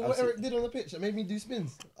clip of what Eric did on the pitch that made me do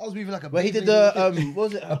spins? I was moving like a. Where he did Beyblade the on pitch. what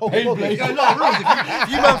was it? Beyblade. Yeah, no, bro, if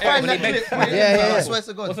you man find that clip, Yeah. I swear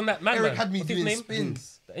to God, Wasn't that man? Eric had me What's his doing name?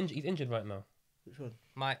 spins. He's injured right now. Which one?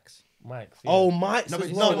 Mike's. Mike's. Oh, Mike's. No, as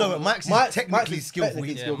but well. no, but Max is Mike's technically is skillful.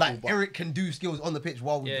 technically He- skillful, like but- Eric can do skills on the pitch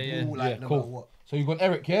while with Yeah, the yeah. ball, like Yeah, no cool. matter what. So you got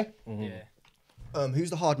Eric here? Yeah. Who's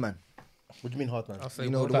the hard man? What do you mean hard man? I'll say You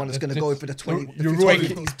know, the that- one that's going to go for the 20. You're the right.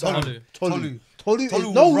 50s. Tolu. Tolu. Tolu is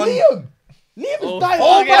Tolu no will run- Liam. Liam is dying. Oh,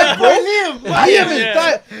 Oh yeah. my bro, Liam is Yeah.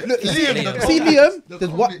 dying. Look, Liam, see the Liam. the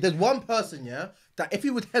There's convict. there's one person, yeah, that if he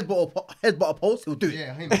would headbutt a post, he'll do it.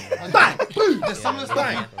 Yeah, him. Bang, boom. There's some of the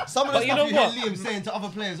stuff, some of the But you stuff know you what? hear Liam saying to other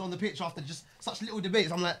players on the pitch after just such little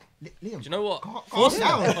debates. I'm like, Liam, Do you know what? calm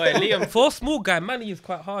down. Oi, Liam. For a small guy, Manny is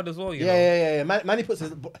quite hard as well. You know? Yeah. Manny puts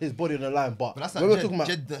his body on the line, but But that's when like we're Jed, talking about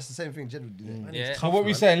Jed, that's the same thing Jed would do. Yeah. So what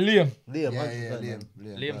we saying, Liam? Liam, Yeah, 100%, man.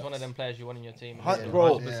 Liam. Liam's one of them players you want in your team.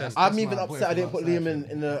 Bro, 100%. I'm That's even my boy upset I from didn't put outside, Liam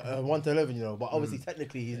in the 1 to 11, you know. But obviously,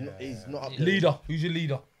 technically, he's not up there. Leader. Who's your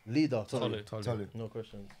leader? Leader, Tolu. Tolu. no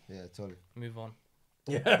questions. Yeah, Tolu. Move on.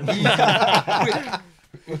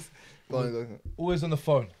 Go on. Always on the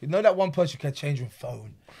phone. You know that one person you can change with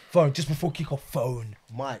phone. Phone, just before kick off, phone.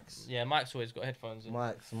 Mike's. Yeah, Mike's always got headphones in.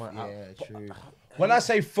 Mike's. Yeah, true. When I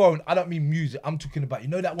say phone, I don't mean music. I'm talking about, you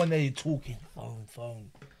know that one that you're talking.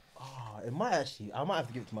 Phone. It might actually. I might have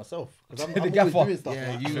to give it to myself because I'm The always gaffer. doing stuff.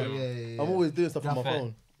 Yeah, like- yeah. I'm always doing stuff on my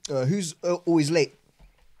Gaffer. phone. Who's always late?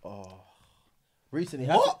 Recently,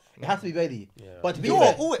 What? it has to be Bailey. But to be You're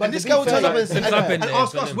fair, always, but and to this be guy will fair, turn up like- and, Since I've been and there,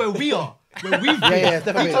 ask been us there. where we are, where we've been. Yeah, it's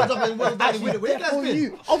definitely He turns up and well done. Actually, Where you guys definitely been?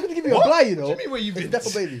 you. I was gonna give you a blind, you know. What do you mean where you It's been?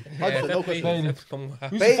 definitely Bailey. 100%, no definitely. question.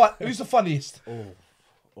 Who's, Ba- who's the funniest?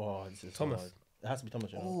 Oh, this is Thomas. hard. It has to be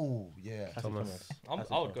Thomas. You know. Oh, yeah. Has to be Thomas. Thomas.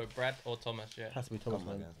 I would go Brad or Thomas, yeah. Has to be Thomas,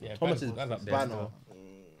 man. Yeah, Thomas is Brad's up there banner. still.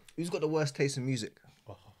 Who's got the worst taste in music?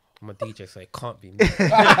 I'm a DJ, so it can't be me. Who's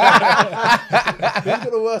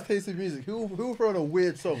got the worst taste in music? Who will throw in a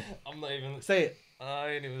weird song? I'm not even. Say it. I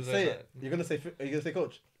ain't even Say saying it. You're gonna say. Are you gonna say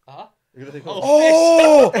coach? Huh? You're gonna say coach.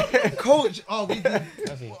 Oh, coach. Oh, we did.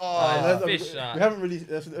 Let's- Fish, we haven't really.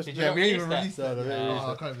 Let's- Did you Yeah, not we ain't even release released that? No, no, Oh,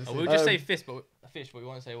 no, I can't even say We'll that. just say fish, but we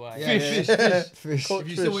won't say why. Yeah, fish. Fish. Coach If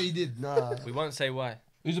you saw Fish. what he did, nah. We won't say why.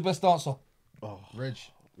 Who's the best dancer?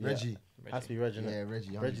 Reggie. Has to be Reggie. Yeah,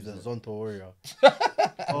 Reggie. Reggie's a 100%. Zonto warrior.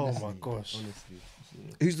 Oh my gosh. Honestly.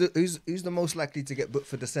 Who's the most likely to get booked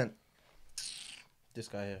for dissent? This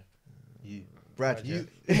guy here. You. Brad. You.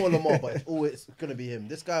 Him or Lamar, but it's always gonna be him.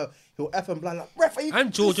 This guy, he'll F and blind like, ref, are you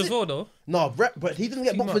And George as listen?" well, though. No, but he didn't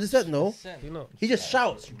get booked for much. dissent, no. You know. He just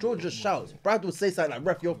shouts. George just shouts. Brad will say something like,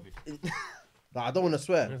 ref, you're... Like, I don't want to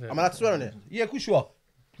swear. I'm allowed to swear on it. Yeah, of course you are.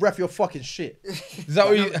 Ref, you're fucking shit. Is that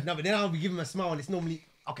what you... No, but then I'll be giving him a smile and it's normally,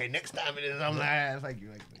 okay, next time it is. I'm like, thank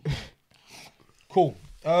you. Cool.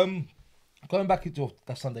 Going back into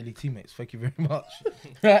that Sunday League teammates, thank you very much.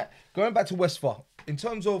 Going back to Westphal, in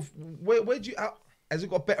terms of where do you... Has it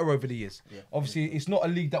got better over the years? Yeah. Obviously, it's not a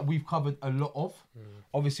league that we've covered a lot of.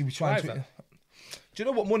 Obviously, we try Why to... is that? Do you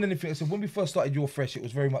know what, more than anything, so when we first started Urfresh, it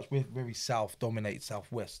was very much very south dominated,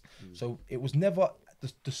 southwest. So it was never,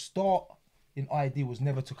 the start in ID was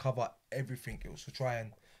never to cover everything. It was to try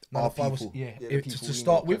and nullify people. yeah, Yeah, it, the people to we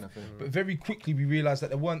start know with. kind of thing. But very quickly we realised that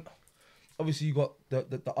there weren't obviously you got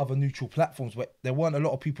the other neutral platforms, but there weren't a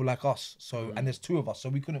lot of people like us. So and there's 2 of us, so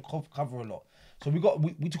we couldn't cover a lot. So we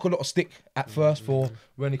took a lot of stick at first for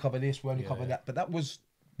we only cover this, we only cover that. But that was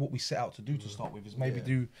what we set out to do to start with, is maybe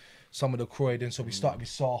do some of the Croydon. So we started with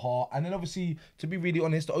Saha, and then obviously, to be really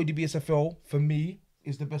honest, the ODBSFL for me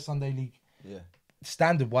is the best Sunday league. Yeah.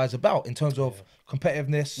 Standard-wise, about in terms of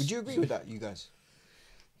competitiveness. Would you agree with that, you guys?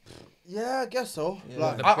 Yeah, I guess so. Yeah.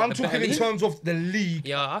 Like, I'm talking in terms of the league.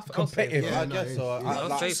 Yeah, I'll say competitive. so.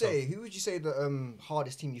 I guess so. Who would you say the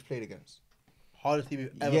hardest team you've played against? Hardest team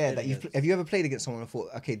you've ever Yeah, played that against. have you ever played against someone and thought,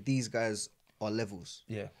 okay, these guys are levels?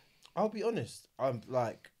 Yeah. I'll be honest. I'm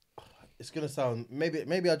like, it's gonna sound maybe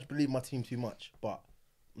I just believe my team too much, but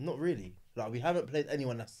not really. Like, we haven't played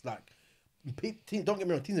anyone that's like, don't get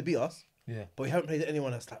me wrong, teams have beat us. Yeah. But we haven't played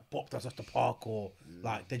anyone that's like bopped us off the park, or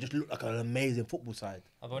like they just look like an amazing football side.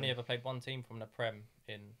 I've only ever played one team from the Prem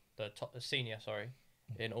in the senior,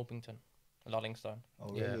 in Orpington, Lullingstone.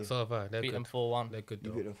 Oh, Yeah, really? so have I. They're Beat them good. 4-1. They're good. You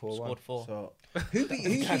Though. beat them 4-1. Scored 4. So Who beat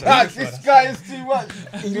This guy is too much.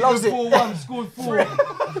 He loves it. 4-1, scored 4.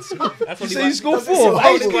 That's what So you scored 4.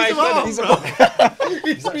 Oh, this guy's done it.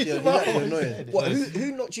 he's actually annoying. What,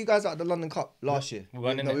 who knocked you guys out of the London Cup last year? We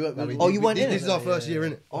weren't in it. Oh, you weren't in This it? is our first year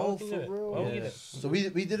in it. Oh, for Yeah. real? Oh, yeah. So we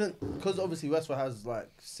didn't, because obviously Westwood has like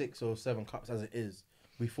 6 or 7 cups as it is.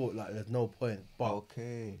 We thought like there's no point. But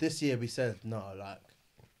Okay. this year we said no, like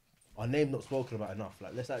our name not spoken about enough.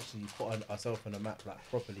 Like, let's actually put ourselves on the map like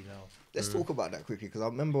properly now. Let's talk about that quickly, because I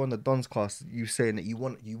remember on the Dons cast you saying that you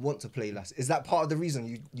want to play last. Is that part of the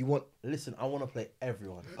reason you want? Listen, I want to play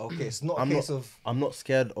everyone. Okay, it's not a I'm case not. of. I'm not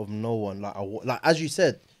scared of no one. Like like as you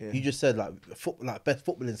said, Yeah. you just said like best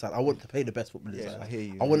footballing side. I want to play the best footballing Yeah, side. I hear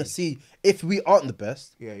you, I I want hear to see if we aren't the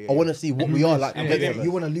best. Yeah, I want to see what we are like. Yeah, against yeah, the best.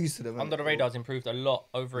 You want to lose to them. Under the Radar's improved a lot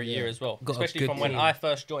over a year as well. Got a Especially good from when team. I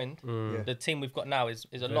first joined. Yeah. The team we've got now is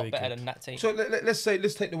a Very lot better good. than that team. So let's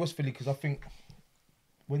take the West Philly, because I think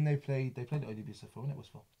when they played the ODBSFL, wasn't it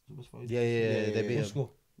Westfield? Was it Westfield? Yeah, they beat What us. score?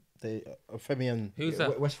 They Femi and Who's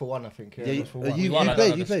that? West for 1, I think. yeah, you, for one. you Won, I don't played.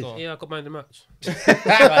 know You the played. score. Yeah, I got man of the match.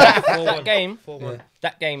 that game, 4-1.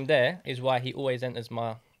 that game there is why he always enters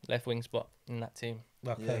my left wing spot in that team.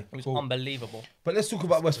 Okay, It was cool. unbelievable. But let's talk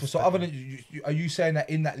about Westfield. So other than are you saying that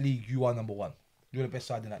in that league you are number 1? You're the best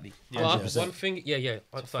side in that league. Well, 100%. one thing, yeah.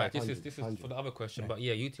 I'm sorry, fact. this is for the other question, but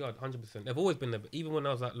yeah, UTR 100%. They've always been there, even when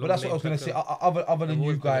I was at. But that's what I was going to say. Other than They've you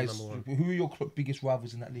always been guys, number who are your biggest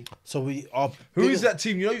rivals in that league? So we are. Who is that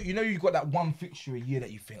team? You know, you've got that one fixture a year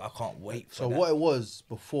that you think I can't wait for. So that. what it was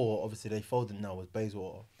before, obviously they folded now, was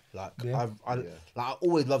Bayswater. Like Yeah. I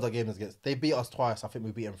always loved our games against. They beat us twice. I think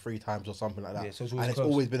we beat them 3 times or something like that. Yeah, so it's and always it's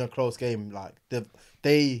close. always been a close game. Like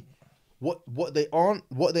what they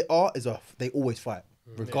are is they always fight,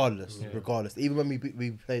 regardless. Even when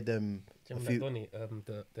we played them a few. Donny,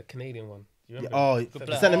 the Canadian one. Do you Yeah, remember? oh, the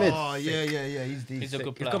player. centre mid. Oh yeah. He's He's a good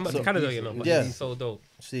He's player. come back to So- Canada, you know, but Yeah. he's so dope.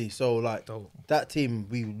 See, so like Dope. that team,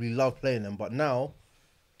 we love playing them, but now,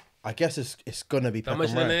 I guess it's gonna be How Peckham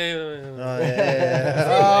much Ryan. name?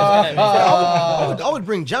 I would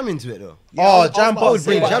bring Jam into it though. Oh, Jam, I would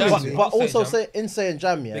bring Jam into it. but I'll say also Jam. saying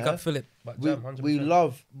Jam, Pick yeah. up Philip. But We, Jam, 100%. we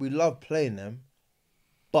love playing them,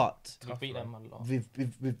 but We beat them a lot.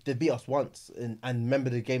 they beat us once, and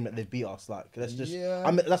remember the game that they beat us. Like, let's just. Yeah.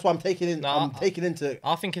 I mean, that's why I'm taking in. Nah, I'm taking into.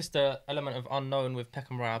 I think it's the element of unknown with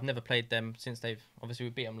Peckham Rye. I've never played them since they've obviously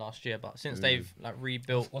we beat them last year, but since they've like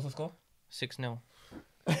rebuilt What's the score? 6-0.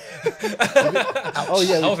 Oh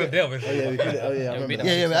yeah, I wasn't there with Oh yeah, we did it. Oh yeah, I we beat remember.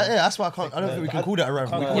 them. Yeah. That's why I can't. I don't think we can call that a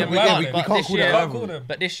rival. Can't We call can't- it. we can't This call year- that a Can't call rival. them.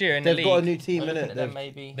 But this year in the They've got a league, new team, I'm looking innit? at them They've-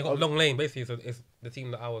 maybe. They got Long Lane, basically. So it's the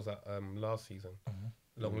team that I was at last season.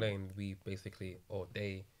 Long Lane, we basically, or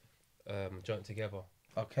they joined together.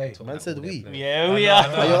 Okay. Man said we. Yeah, we are.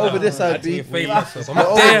 Oh, you're over this side, B. I'm You're not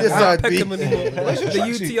over there. this I'm side, not B. Peckham anymore. Where's your The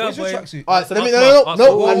tracksuit? UTR Where's your boy. tracksuit? All right, so let me. Us,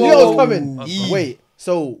 No, I knew I was whoa, coming. whoa. Wait.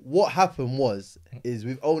 So what happened is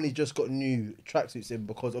we've only just got new tracksuits in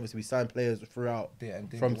because obviously we signed players throughout. Yeah, and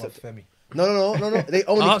From from Femi. No. They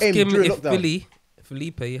only Ask came him during if lockdown.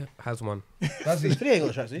 Felipe has one. Does he? Philly ain't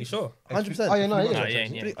got a tracksuit. You sure? 100%. Oh yeah, no, Nah, yeah.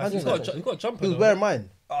 yeah. He's 100%. got a jumper. He was though. wearing mine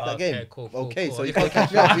that okay, game. cool, Okay, cool. so you can't catch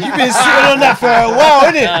me up. You've been sitting on that for a while,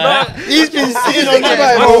 innit? He's been sitting on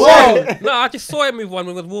that for a while. No, I just saw him with one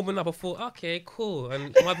when he was warming up. I thought, okay, cool.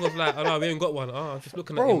 And Mud was like, oh no, we ain't got one. Oh, I'm just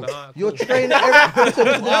looking at him. Bro, Like, ah, you're cool. training.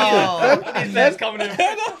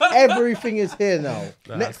 Everything is here now.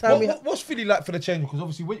 Next time we What's Philly like for the change? Because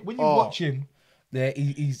obviously when you watch him, there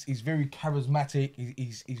he's very charismatic.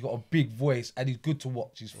 He's got a big voice and he's good to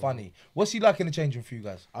watch. He's funny. What's he like in the changing for you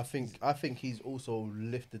guys? I think he's also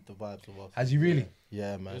lifted the vibes of us. Has he really?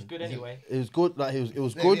 Yeah, man. It was good anyway. It was good. Like it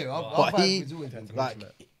was good. Yeah, but our he vibe was all intense. like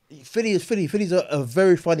Philly is Philly. Philly's a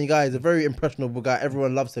very funny guy. He's a very impressionable guy.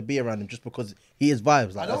 Everyone loves to be around him just because he is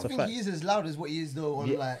vibes. Like, I don't that's a think fact. he is as loud as what he is though on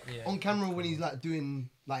Yeah. on camera when he's like doing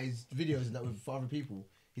like his videos and that with for other people.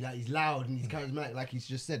 He's loud and he's charismatic like he's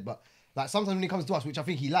just said. But like sometimes when he comes to us, which I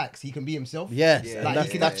think he likes, he can be himself. Yes, Yeah. and Like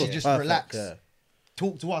he can actually what's just perfect, relax, yeah.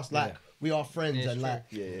 talk to us like we are friends Yeah, it's and like.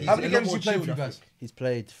 true. Yeah, yeah. he's How many a lot games more you played chilled, for you I guys? think. He's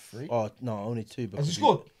played 3. Oh no, only 2. Has he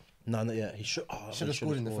scored? No, not yet. He should. Should have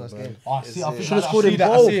scored in the first game. Oh, I see. I think Should have I scored see in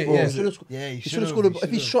that, I both, see it, bro. yeah. Yeah, He should have scored.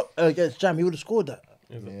 If he shot against Jam, he would have scored that.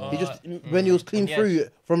 He just when he was clean yes. through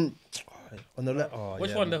from on the left.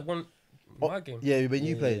 Which one? The one my game. Yeah, when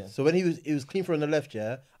you played. So when he was clean through on the left,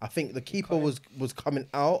 yeah. I think the keeper was coming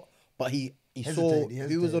out, but he saw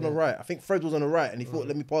Hesitated, who was on the yeah. right. I think Fred was on the right, and he thought,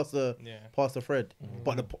 let me pass the Fred. Mm.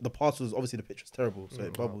 But the pass was obviously the pitch was terrible, so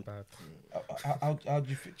it bubbled. Bad. How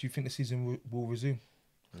do you think the season will resume?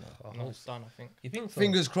 No, it's done, I think. You think so?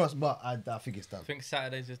 Fingers crossed, but I think it's done. I think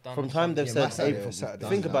Saturday's just done. From time they've Yeah, said my Saturday April. was Saturday.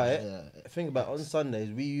 Think about it. Yeah. Think about it. On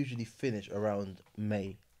Sundays we usually finish around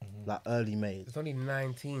May, like early May. There's only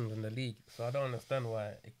 9 teams in the league, so I don't understand why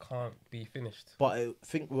it can't be finished. But I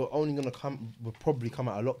think we're only gonna come. We'll probably come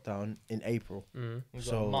out of lockdown in April. We've got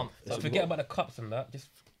So a month. it's- So forget about the cups and that. Just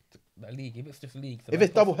the league. If it's just league. If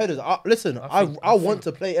it's double headers, listen. I think- I want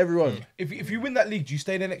to play everyone. If you win that league, do you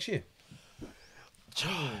stay there next year?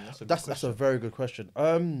 That's a very good question.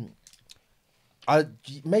 I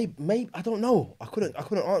maybe I don't know. I couldn't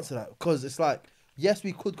answer that because it's like yes,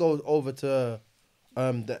 we could go over to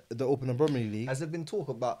the Open and Bromley League. Has there been talk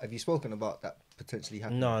about? Have you spoken about that potentially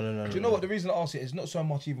happening? No. Do you know what the reason I ask it is not so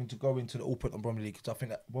much even to go into the Open and Bromley League because I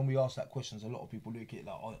think that when we ask that questions, a lot of people look at it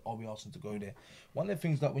like, are we asking to go there? One of the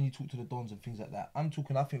things that when you talk to the Dons and things like that, I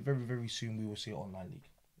think very very soon we will see an online league.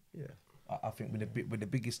 Yeah. I think with the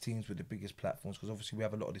biggest teams, with the biggest platforms, because obviously we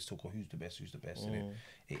have a lot of this talk of who's the best, and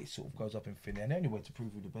it sort of goes up in thin air. And the only way to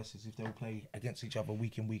prove who the best is if they all play against each other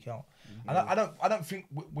week in, week out. And I don't think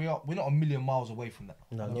we're not a million miles away from that.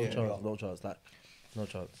 No, no chance. No chance. Like, no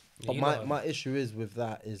chance. But You my, know- my issue is with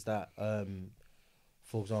that is that,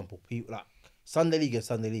 for example, people like Sunday League is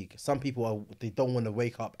Sunday League. Some people they don't want to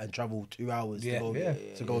wake up and travel 2 hours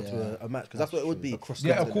to go to a match because that's what it would be.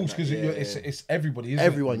 Yeah, of course, because it's everybody. Isn't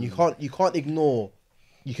Everyone, it? you can't ignore.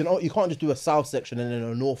 You can't just do a south section and then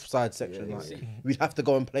a north side section. Like, we'd have to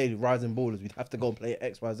go and play Rising Ballers. We'd have to go and play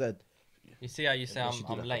X Y Z. You see how you say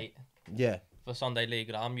I'm late Yeah, for Sunday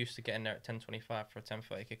League? Like, I'm used to getting there at 10:25 for a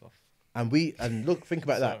 10:30 kickoff. and look, think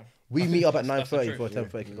about that. So, We meet up at that's the 9:30 for a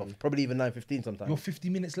truth. 10:30 kickoff. Probably even 9:15 sometimes. You're 50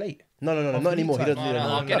 minutes late. No, not anymore. He time. doesn't do that.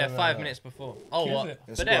 I'll No. get there 5 minutes before. Oh, Is what? it?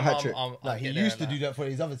 For Score them, a hat-trick. I'll Like he get used there, to do that for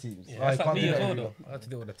his other teams. Yeah, I that's like can't me do as that well, anymore. though. I have to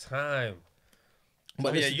do it all the time.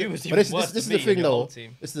 But yeah, this, you was but even this, worse this is than the me thing in your though. old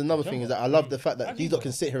team. This is another thing is that I love the fact that these lot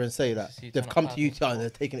can sit here and say that See, they've turn come up to UTR and they're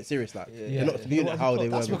taking it serious. Like Yeah. they're not doing it how they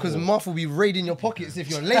were. That's because before. Muff will be raiding your pockets if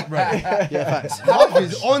you're late, bro. Yeah, facts. Muff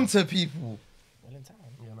is onto people. Yeah,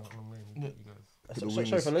 no, I'm waiting. You guys.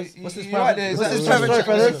 Sorry, fellas. What's this You're right private? there. What's It's this a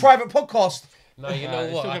private? private podcast. No, you know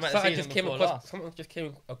it's what? talking about the Something season just came before across. last. Something just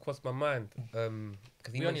came across my mind.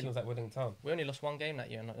 Because he We only- mentions that Wedding Town. We only lost one game that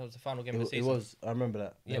year, and it was the final game of the It season. was. I remember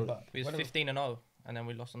that. Yeah, but We was Wedding- 15-0, and then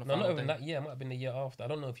we lost on the No, final not even day. that year. It might have been the year after. I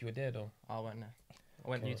don't know if you were there though. I went there. I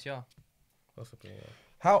went Oh. UTR. Possibly.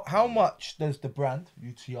 Yeah. How much does the brand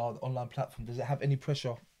UTR, the online platform, does it have any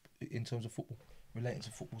pressure in terms of football, relating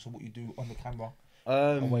to football? So what you do on the camera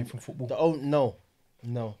away from football? No.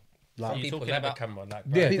 Some you people talking like about- the camera, like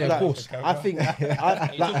Yeah, People of like- course. I think. talking I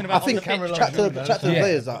about think. on the pitch? Chat to the Yeah.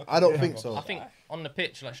 players. I don't think so. I think on the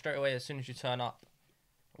pitch, like straight away, as soon as you turn up,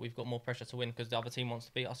 we've got more pressure to win because the other team wants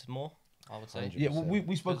to beat us more. I would say. Yeah, well,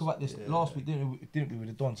 we spoke about this last week, didn't we, with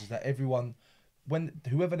the Dons? Is that everyone,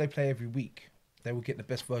 whoever they play every week, they will get the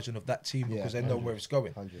best version of that team because they know where it's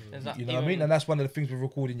going. There's that You know what I mean? even- And that's one of the things with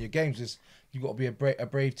recording your games is you got to be a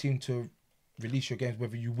brave team to release your games,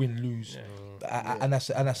 whether you win, lose, and that's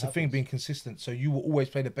the thing, being consistent. So you will always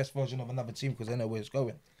play the best version of another team because they know where it's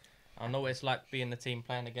going. I know what it's like being the team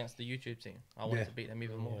playing against the YouTube team. I want to beat them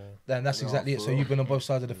even more. Then that's exactly it. So you've been on both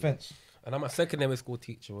sides of the fence. And I'm a secondary school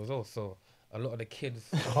teacher as well, so a lot of the kids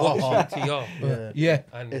watch UTR. Yeah.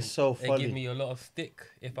 And It's so they funny. give me a lot of stick.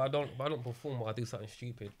 If I don't perform or I do something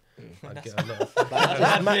stupid, I get a lot of Do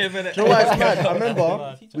you know why it's mad? I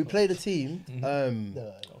remember we played a team. Do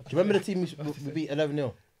you remember the team we beat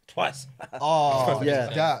 11-0? Twice. Oh,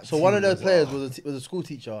 Yeah. So one of those players was a school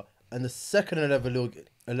teacher, and the second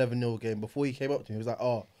 11-0 game before he came up to me, he was like,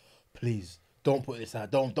 "Oh, please don't put this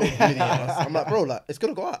out. Don't humiliate us." I'm like, "Bro, like it's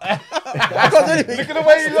gonna go out. I can't do anything." Look at the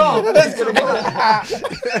way you laugh.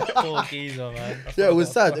 Poor geezer, man. Yeah, it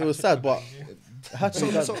was sad. It was sad, but had to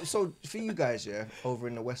be done. So for you guys, yeah, over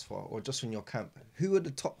in the Westfall or just in your camp, who are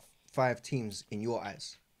the top 5 teams in your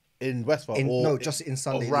eyes? In Westfall, or No, just in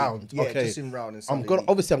Sunday League. round. Yeah, Okay. just in round. In Sunday I'm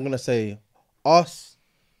gonna League. say us,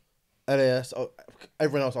 LAS.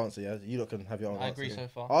 Everyone else answer. Yeah, you lot can have your own. I answer. agree so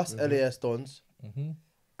far. Us, LAS, Dons, Mm-hmm.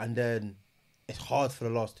 and then it's hard for the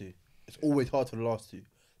last two. It's always hard for the last two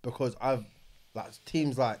because I've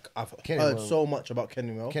teams like I've Kennywell. heard so much about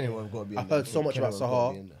Kennywell. Kennywell got to be in I've there. heard so much about Kennywell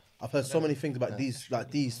gotta be Sahar. in there. I've heard so many things about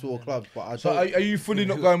these sort of clubs, but I So don't. are you fully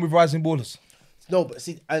not going with Rising Ballers? No, but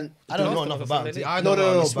see, and I don't know Dons enough got about Sunday it. I no, don't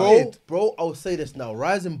know no, enough bro, about it. bro. I'll say this now: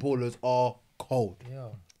 Rising Ballers are cold. Yeah.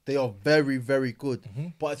 They are very, very good, Mm-hmm.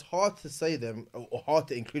 but it's hard to say them or hard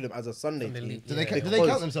to include them as a Sunday Sunday team. league. Do Yeah. they Because-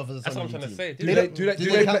 count themselves as a That's what I'm Sunday trying to league say. team? They- Do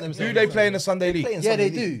they count themselves do they as play in the Sunday Sunday league? Play in Yeah, Sunday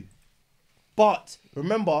they league. do. But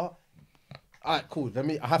remember, alright, cool.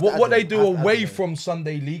 I have to What add they them. do I have to add away them. from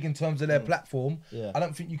Sunday league in terms of their platform, Yeah. I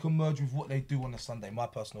don't think you can merge with what they do on a Sunday. My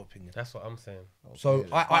personal opinion. That's what I'm saying. So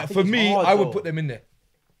I think for it's me, hard, I would though. put them in there.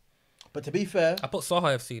 But to be fair, I put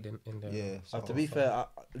Saha FC in there. Yeah. to be fair,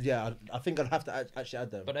 I think I'd have to actually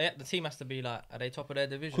add them. But the team has to be like, are they top of their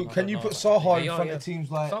division? Can, I can don't you know. put Saha They in are, front yeah. of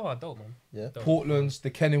teams like Saha dope, man. Yeah. Dope. Portland's,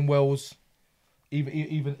 the Kennywells,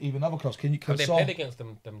 even other clubs? Can Have they played Saha? against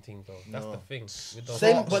them teams though? That's the thing. With those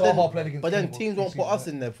Same, Saha but then, played against but then Kennywells teams won't put pre-season, us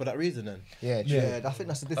in there for that reason. Then Yeah, true. Yeah, I think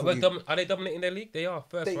that's the Are, difference. are they dominating their league? They are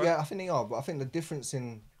first, right? Yeah, I think they are, but I think the difference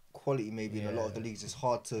in quality maybe in a lot of the leagues is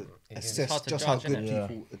hard to assess hard to just judge, how good innit?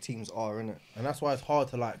 people the teams are, innit? and that's why it's hard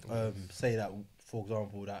to say that, for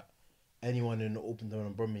example, that anyone in the Open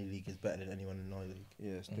and Bromley League is better than anyone in our league.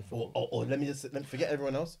 Yeah, it's different. Or let me forget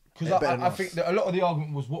everyone else. Because They're better than I us. think that a lot of the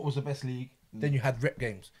argument was what was the best league. Then you had rep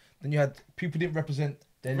games. Then you had people didn't represent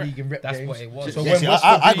their league in rep That's games. what it was. So Yeah, when see, West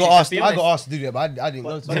I Ham got asked. be I got honest. asked to do that, but I didn't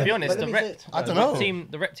go. But to be honest, But the let me rep, say- I don't the rep know. team,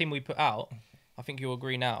 the rep team we put out, I think you'll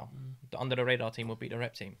agree now, the under the radar team will beat the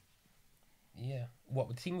rep team. Yeah. What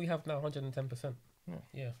the team we have now? 110%.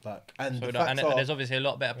 Yeah. And So the that, facts and are, there's obviously a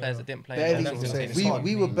lot better players that didn't play. in barely, the That's what I'm saying, team. it's hard.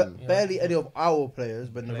 we were barely any of our players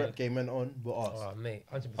when the Yeah. rep game went on were us. Oh mate,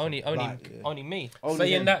 100%. Only me. Only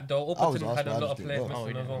Saying him. that though, I was Upperton asked, had but a I lot just of didn't players go.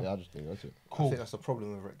 missing as well. Yeah, I just didn't go to it. I Cool. think that's the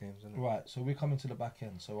problem with rec games, isn't it? Right, so we're coming to the back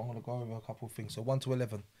end. So I'm going to go over a couple of things. So 1 to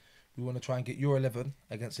 11. We want to try and get your 11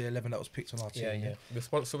 against the 11 that was picked on our team. Yeah, yeah. The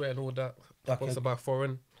sponsor and all that. Okay. Sponsored by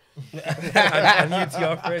Foreign. and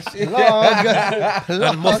UTR Fresh. Plug.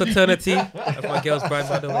 And Moss Eternity. That's my girl's brand,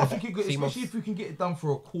 by the way. I think it could, Seamos. especially if we can get it done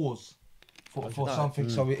for a cause, for something.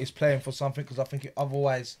 So it's playing for something. Because I think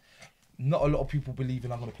otherwise, not a lot of people believe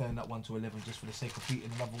in I'm going to play in that 1 to 11 just for the sake of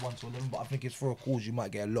beating another 1 to 11. But I think it's for a cause. You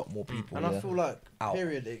might get a lot more people. And I feel like, Out.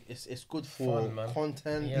 period, it's good for Fun, man.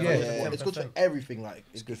 content. Yeah, it's good for 110%. everything. Like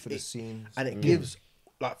It's good for the scene. and it gives,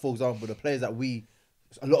 like for example, the players that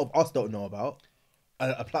a lot of us don't know about,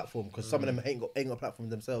 a platform because some of them ain't got a platform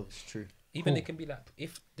themselves. It's true. Even it can be like,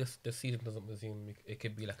 if the season doesn't resume, it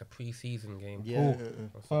could be like a pre-season game. Yeah.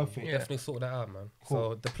 Perfect. Yeah. Definitely sort that out, man.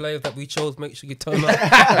 So the players that we chose, make sure you turn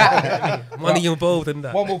up. Money involved in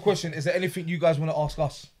that. One more question. Is there anything you guys want to ask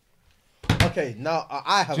us? Okay, now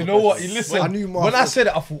I have. Do you a know what? question. You listen. I knew Mark When I was- said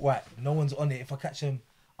it, I thought, right, no one's on it. If I catch him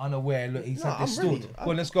unaware, look, he's had this I'm ready. stored.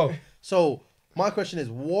 Well, let's go. So my question is,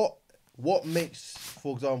 what makes,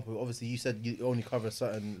 for example, obviously you said you only cover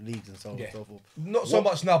certain leagues and so on Yeah. and so forth. Not so What-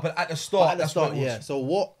 much now, but at the start, But at the that's start, what it was. yeah. So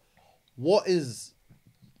what is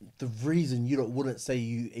the reason you wouldn't say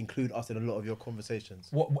you include us in a lot of your conversations?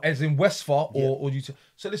 What, as in Westfall Yeah. or you?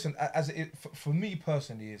 So listen, as it for me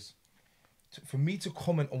personally is, for me to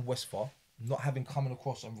comment on Westfall, not having come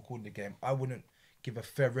across and recorded the game, I wouldn't give a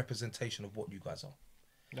fair representation of what you guys are.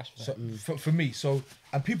 That's fair. So for me,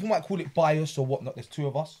 and people might call it bias or whatnot. There's two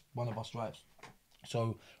of us, one of us drives.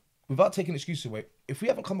 So without taking excuses away, if we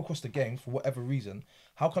haven't come across the game for whatever reason,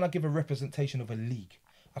 how can I give a representation of a league?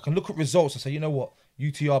 I can look at results and say, you know what,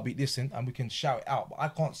 UTR beat this in, and we can shout it out. But I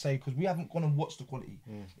can't say because we haven't gone and watched the quality.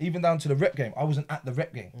 Even down to the rep game, I wasn't at the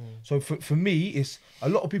rep game. So for me, it's a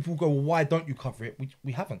lot of people go, well, why don't you cover it?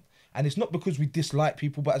 We haven't, and it's not because we dislike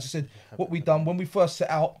people, but as I said, what we done when we first set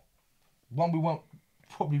out, one, we weren't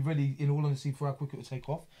probably ready, in all honesty, for how quick it would take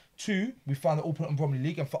off. Two, we found the Open and Bromley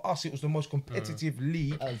League, and for us, it was the most competitive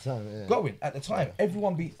league At the time, yeah. going at the time.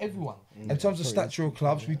 Everyone beat everyone. In terms of stature of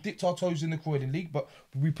clubs, we dipped our toes in the Croydon League, but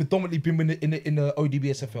we predominantly been in the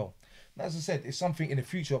ODBSFL. And as I said, it's something in the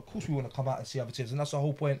future. Of course, we want to come out and see other teams, and that's the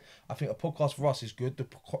whole point. I think a podcast for us is good. The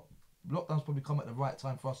lockdown's probably come at the right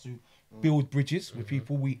time for us to build bridges with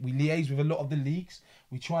people. We liaise with a lot of the leagues.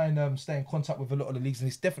 We try and stay in contact with a lot of the leagues, and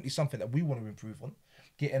it's definitely something that we want to improve on.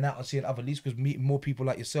 Getting out and seeing other leagues, because meeting more people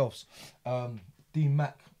like yourselves. Dean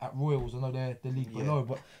Mack at Royals, I know they're the league below,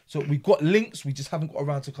 but so we've got links, we just haven't got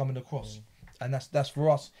around to coming across. and that's for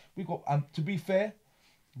us. We got to be fair,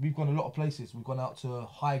 we've gone a lot of places. We've gone out to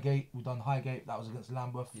Highgate. We've done Highgate. That was against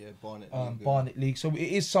Lambeth. Yeah, Barnet. Barnet League. So it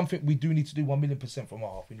is something we do need to do 1,000,000% from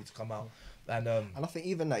our half. We need to come out. And I think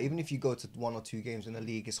even if you go to 1 or 2 games in the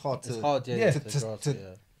league, it's hard to. It's hard, yeah,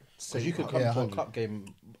 because you could come to a cup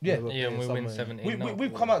game. Yeah. where we're Yeah, and we playing win somewhere. 17.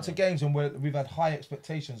 We've come out to games and we've had high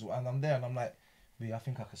expectations, and I'm there and I'm like, I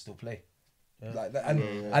think I can still play. Like that,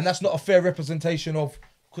 and that's not a fair representation of,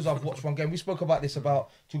 because I've watched one game. We spoke about this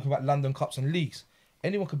about talking about London Cups and leagues.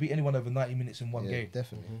 Anyone could beat anyone over 90 minutes in one game.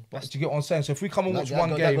 Definitely. But do you get what I'm saying? So if we come and watch one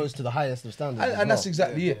that game, goes to the highest of standards. and that's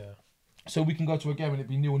exactly it. So we can go to a game and it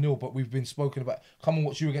be 0-0, but we've been spoken about. Come and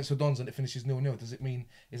watch you against the Dons and it finishes 0-0. Does it mean,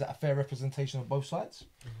 is that a fair representation of both sides?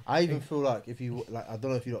 I even feel like if you I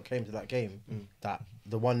don't know if you lot came to that game, that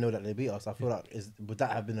the 1-0 that they beat us, I feel like would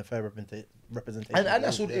that have been a fair representation? And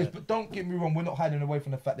that's what it is. But don't get me wrong, we're not hiding away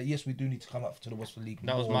from the fact that yes, we do need to come up to the Westford League.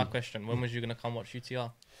 That was my question. When was you going to come watch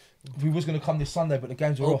UTR? We was going to come this Sunday, but the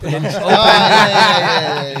games were off. Do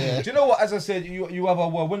you know what? As I said, you have our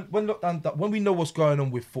word. When we know what's going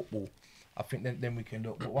on with football, I think then we can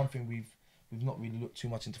look. But one thing we've not really looked too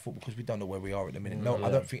much into football because we don't know where we are at the minute. No, I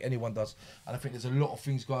don't think anyone does. And I think there's a lot of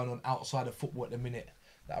things going on outside of football at the minute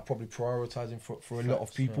that are probably prioritising for a lot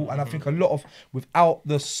of people. And I think a lot of, without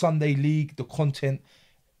the Sunday league, the content,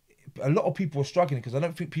 a lot of people are struggling because I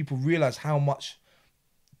don't think people realise how much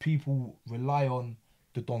people rely on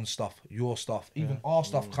the Don stuff, your stuff, even our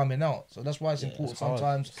stuff coming out. So that's why it's important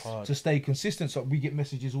sometimes to stay consistent. So we get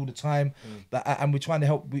messages all the time, and we're trying to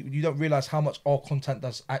help. You don't realise how much our content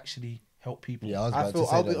does actually help people. Yeah, I'll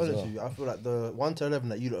be honest with you. I feel like the 1 to 11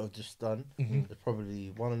 that you lot have just done is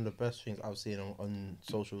probably one of the best things I've seen on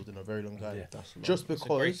socials in a very long time. Just It's a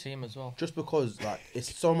great because, team as well. just because like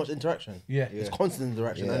it's so much interaction. Yeah. It's constant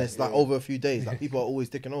interaction, and it's like over a few days. Like people are always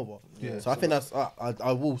taking over. So I think that's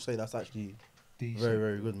I will say that's actually very,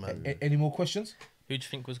 very good, man. Any more questions? Who do you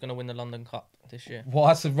think was going to win the London Cup this year? Well,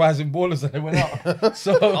 I said Rising Ballers and they went out.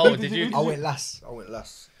 So Did you? I went last. I'll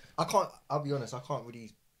be honest. I can't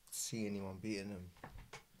really see anyone beating them.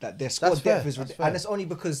 That their squad That's fair, depth is that's ridiculous, fair. and it's only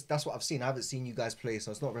because that's what I've seen. I haven't seen you guys play, so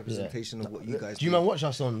it's not representation of what you guys Do you man watch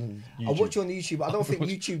us on YouTube? I watch you on YouTube, but I don't think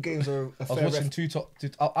YouTube games are a I fair was watching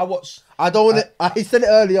I watched. I don't want to. I said it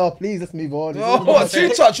earlier. Please, let's move on. What? Two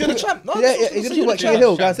touch? You're the champ. No, Yeah, he's gonna talk about King of the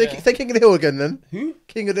Hill, guys. Say King of the Hill again, then. Who?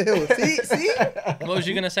 King of the Hill. See. What was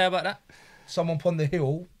you going to say about that? Someone upon the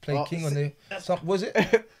hill played Oh, King on the. Was it?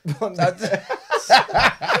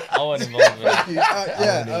 I wasn't involved with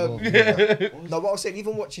that. No, but I was saying,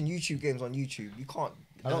 even watching YouTube games on YouTube, you can't.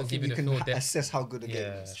 I don't Doesn't think give you you the can full depth. assess how good a game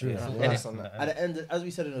is. It's true. Based on that. At the end, as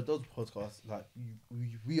we said in the Dodds podcast, like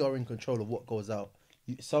we are in control of what goes out.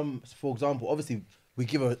 For example, obviously we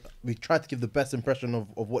try to give the best impression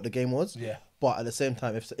of what the game was. Yeah. But at the same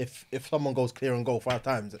time, if someone goes clear and goal 5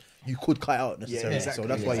 times, you could cut out necessarily. exactly, So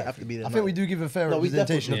that's why you have to be there. I think we do give a fair No, we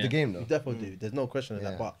representation of definitely- the game, We though. definitely do. There's no question of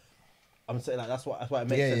that. Yeah. But I'm saying like that's why it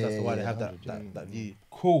makes Yeah, sense yeah, as to why yeah, they have 100%. that view.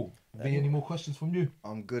 Cool. Any more questions from you?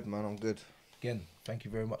 I'm good, man. I'm good. Again, thank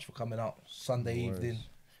you very much for coming out. Sunday evening.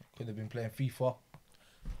 Could have been playing FIFA.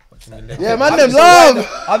 Yeah, man, them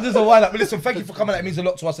love. I'm just a wind up. But listen, thank you for coming out. It means a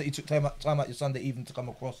lot to us that you took time out your Sunday evening to come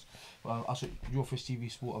across. Us at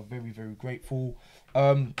Urfreshtvsport are very, very grateful.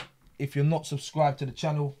 If you're not subscribed to the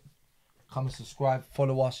channel, come and subscribe.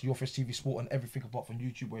 Follow us, Urfreshtvsport, on everything apart from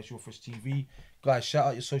YouTube, where it's Urfreshtv. Guys, shout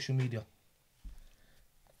out your social media.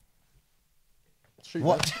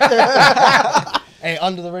 What? Hey,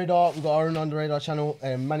 Under the Radar, we've got our own Under the Radar channel,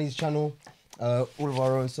 Manny's channel, all of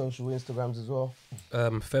our own social Instagrams as well.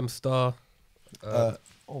 Femstar.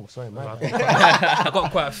 Oh, sorry, man. I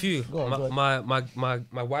got quite a few. Go on.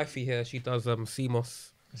 My wifey here, she does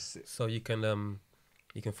CMOS, so you can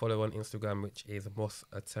follow on Instagram, which is Moss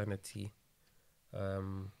Eternity.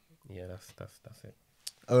 Yeah, that's it.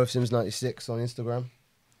 OFSims96 on Instagram.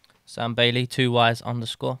 Sam Bailey, 2Ys_.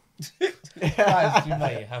 Guys, you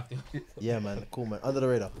Hey, you have to. Yeah, man, cool, man. Under the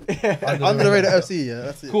radar. Under the radar FC. Yeah,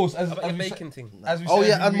 that's it. Of course, as About your we bacon thing. as we Oh say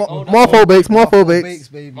yeah, and every week- Marfo bakes. Bakes,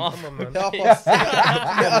 baby. Come on, man. Hit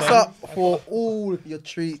us up for all your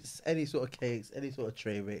treats, any sort of cakes, any sort of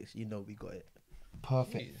tray bakes. You know we got it.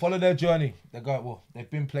 Perfect. Follow their journey. They've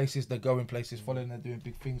been places, they're going places, following, they're doing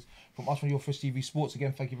big things. From us from Urfreshtvsport,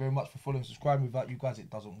 again, thank you very much for following, subscribing. Without you guys, it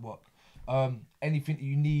doesn't work. Anything that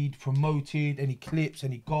you need promoted, any clips,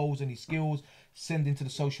 any goals, any skills, send into the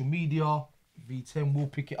social media. V10 will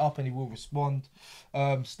pick it up and he will respond.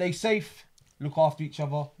 Stay safe, look after each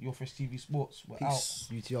other. Urfreshtvsport. We're out. Peace.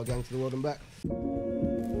 UTR gang to the world and back.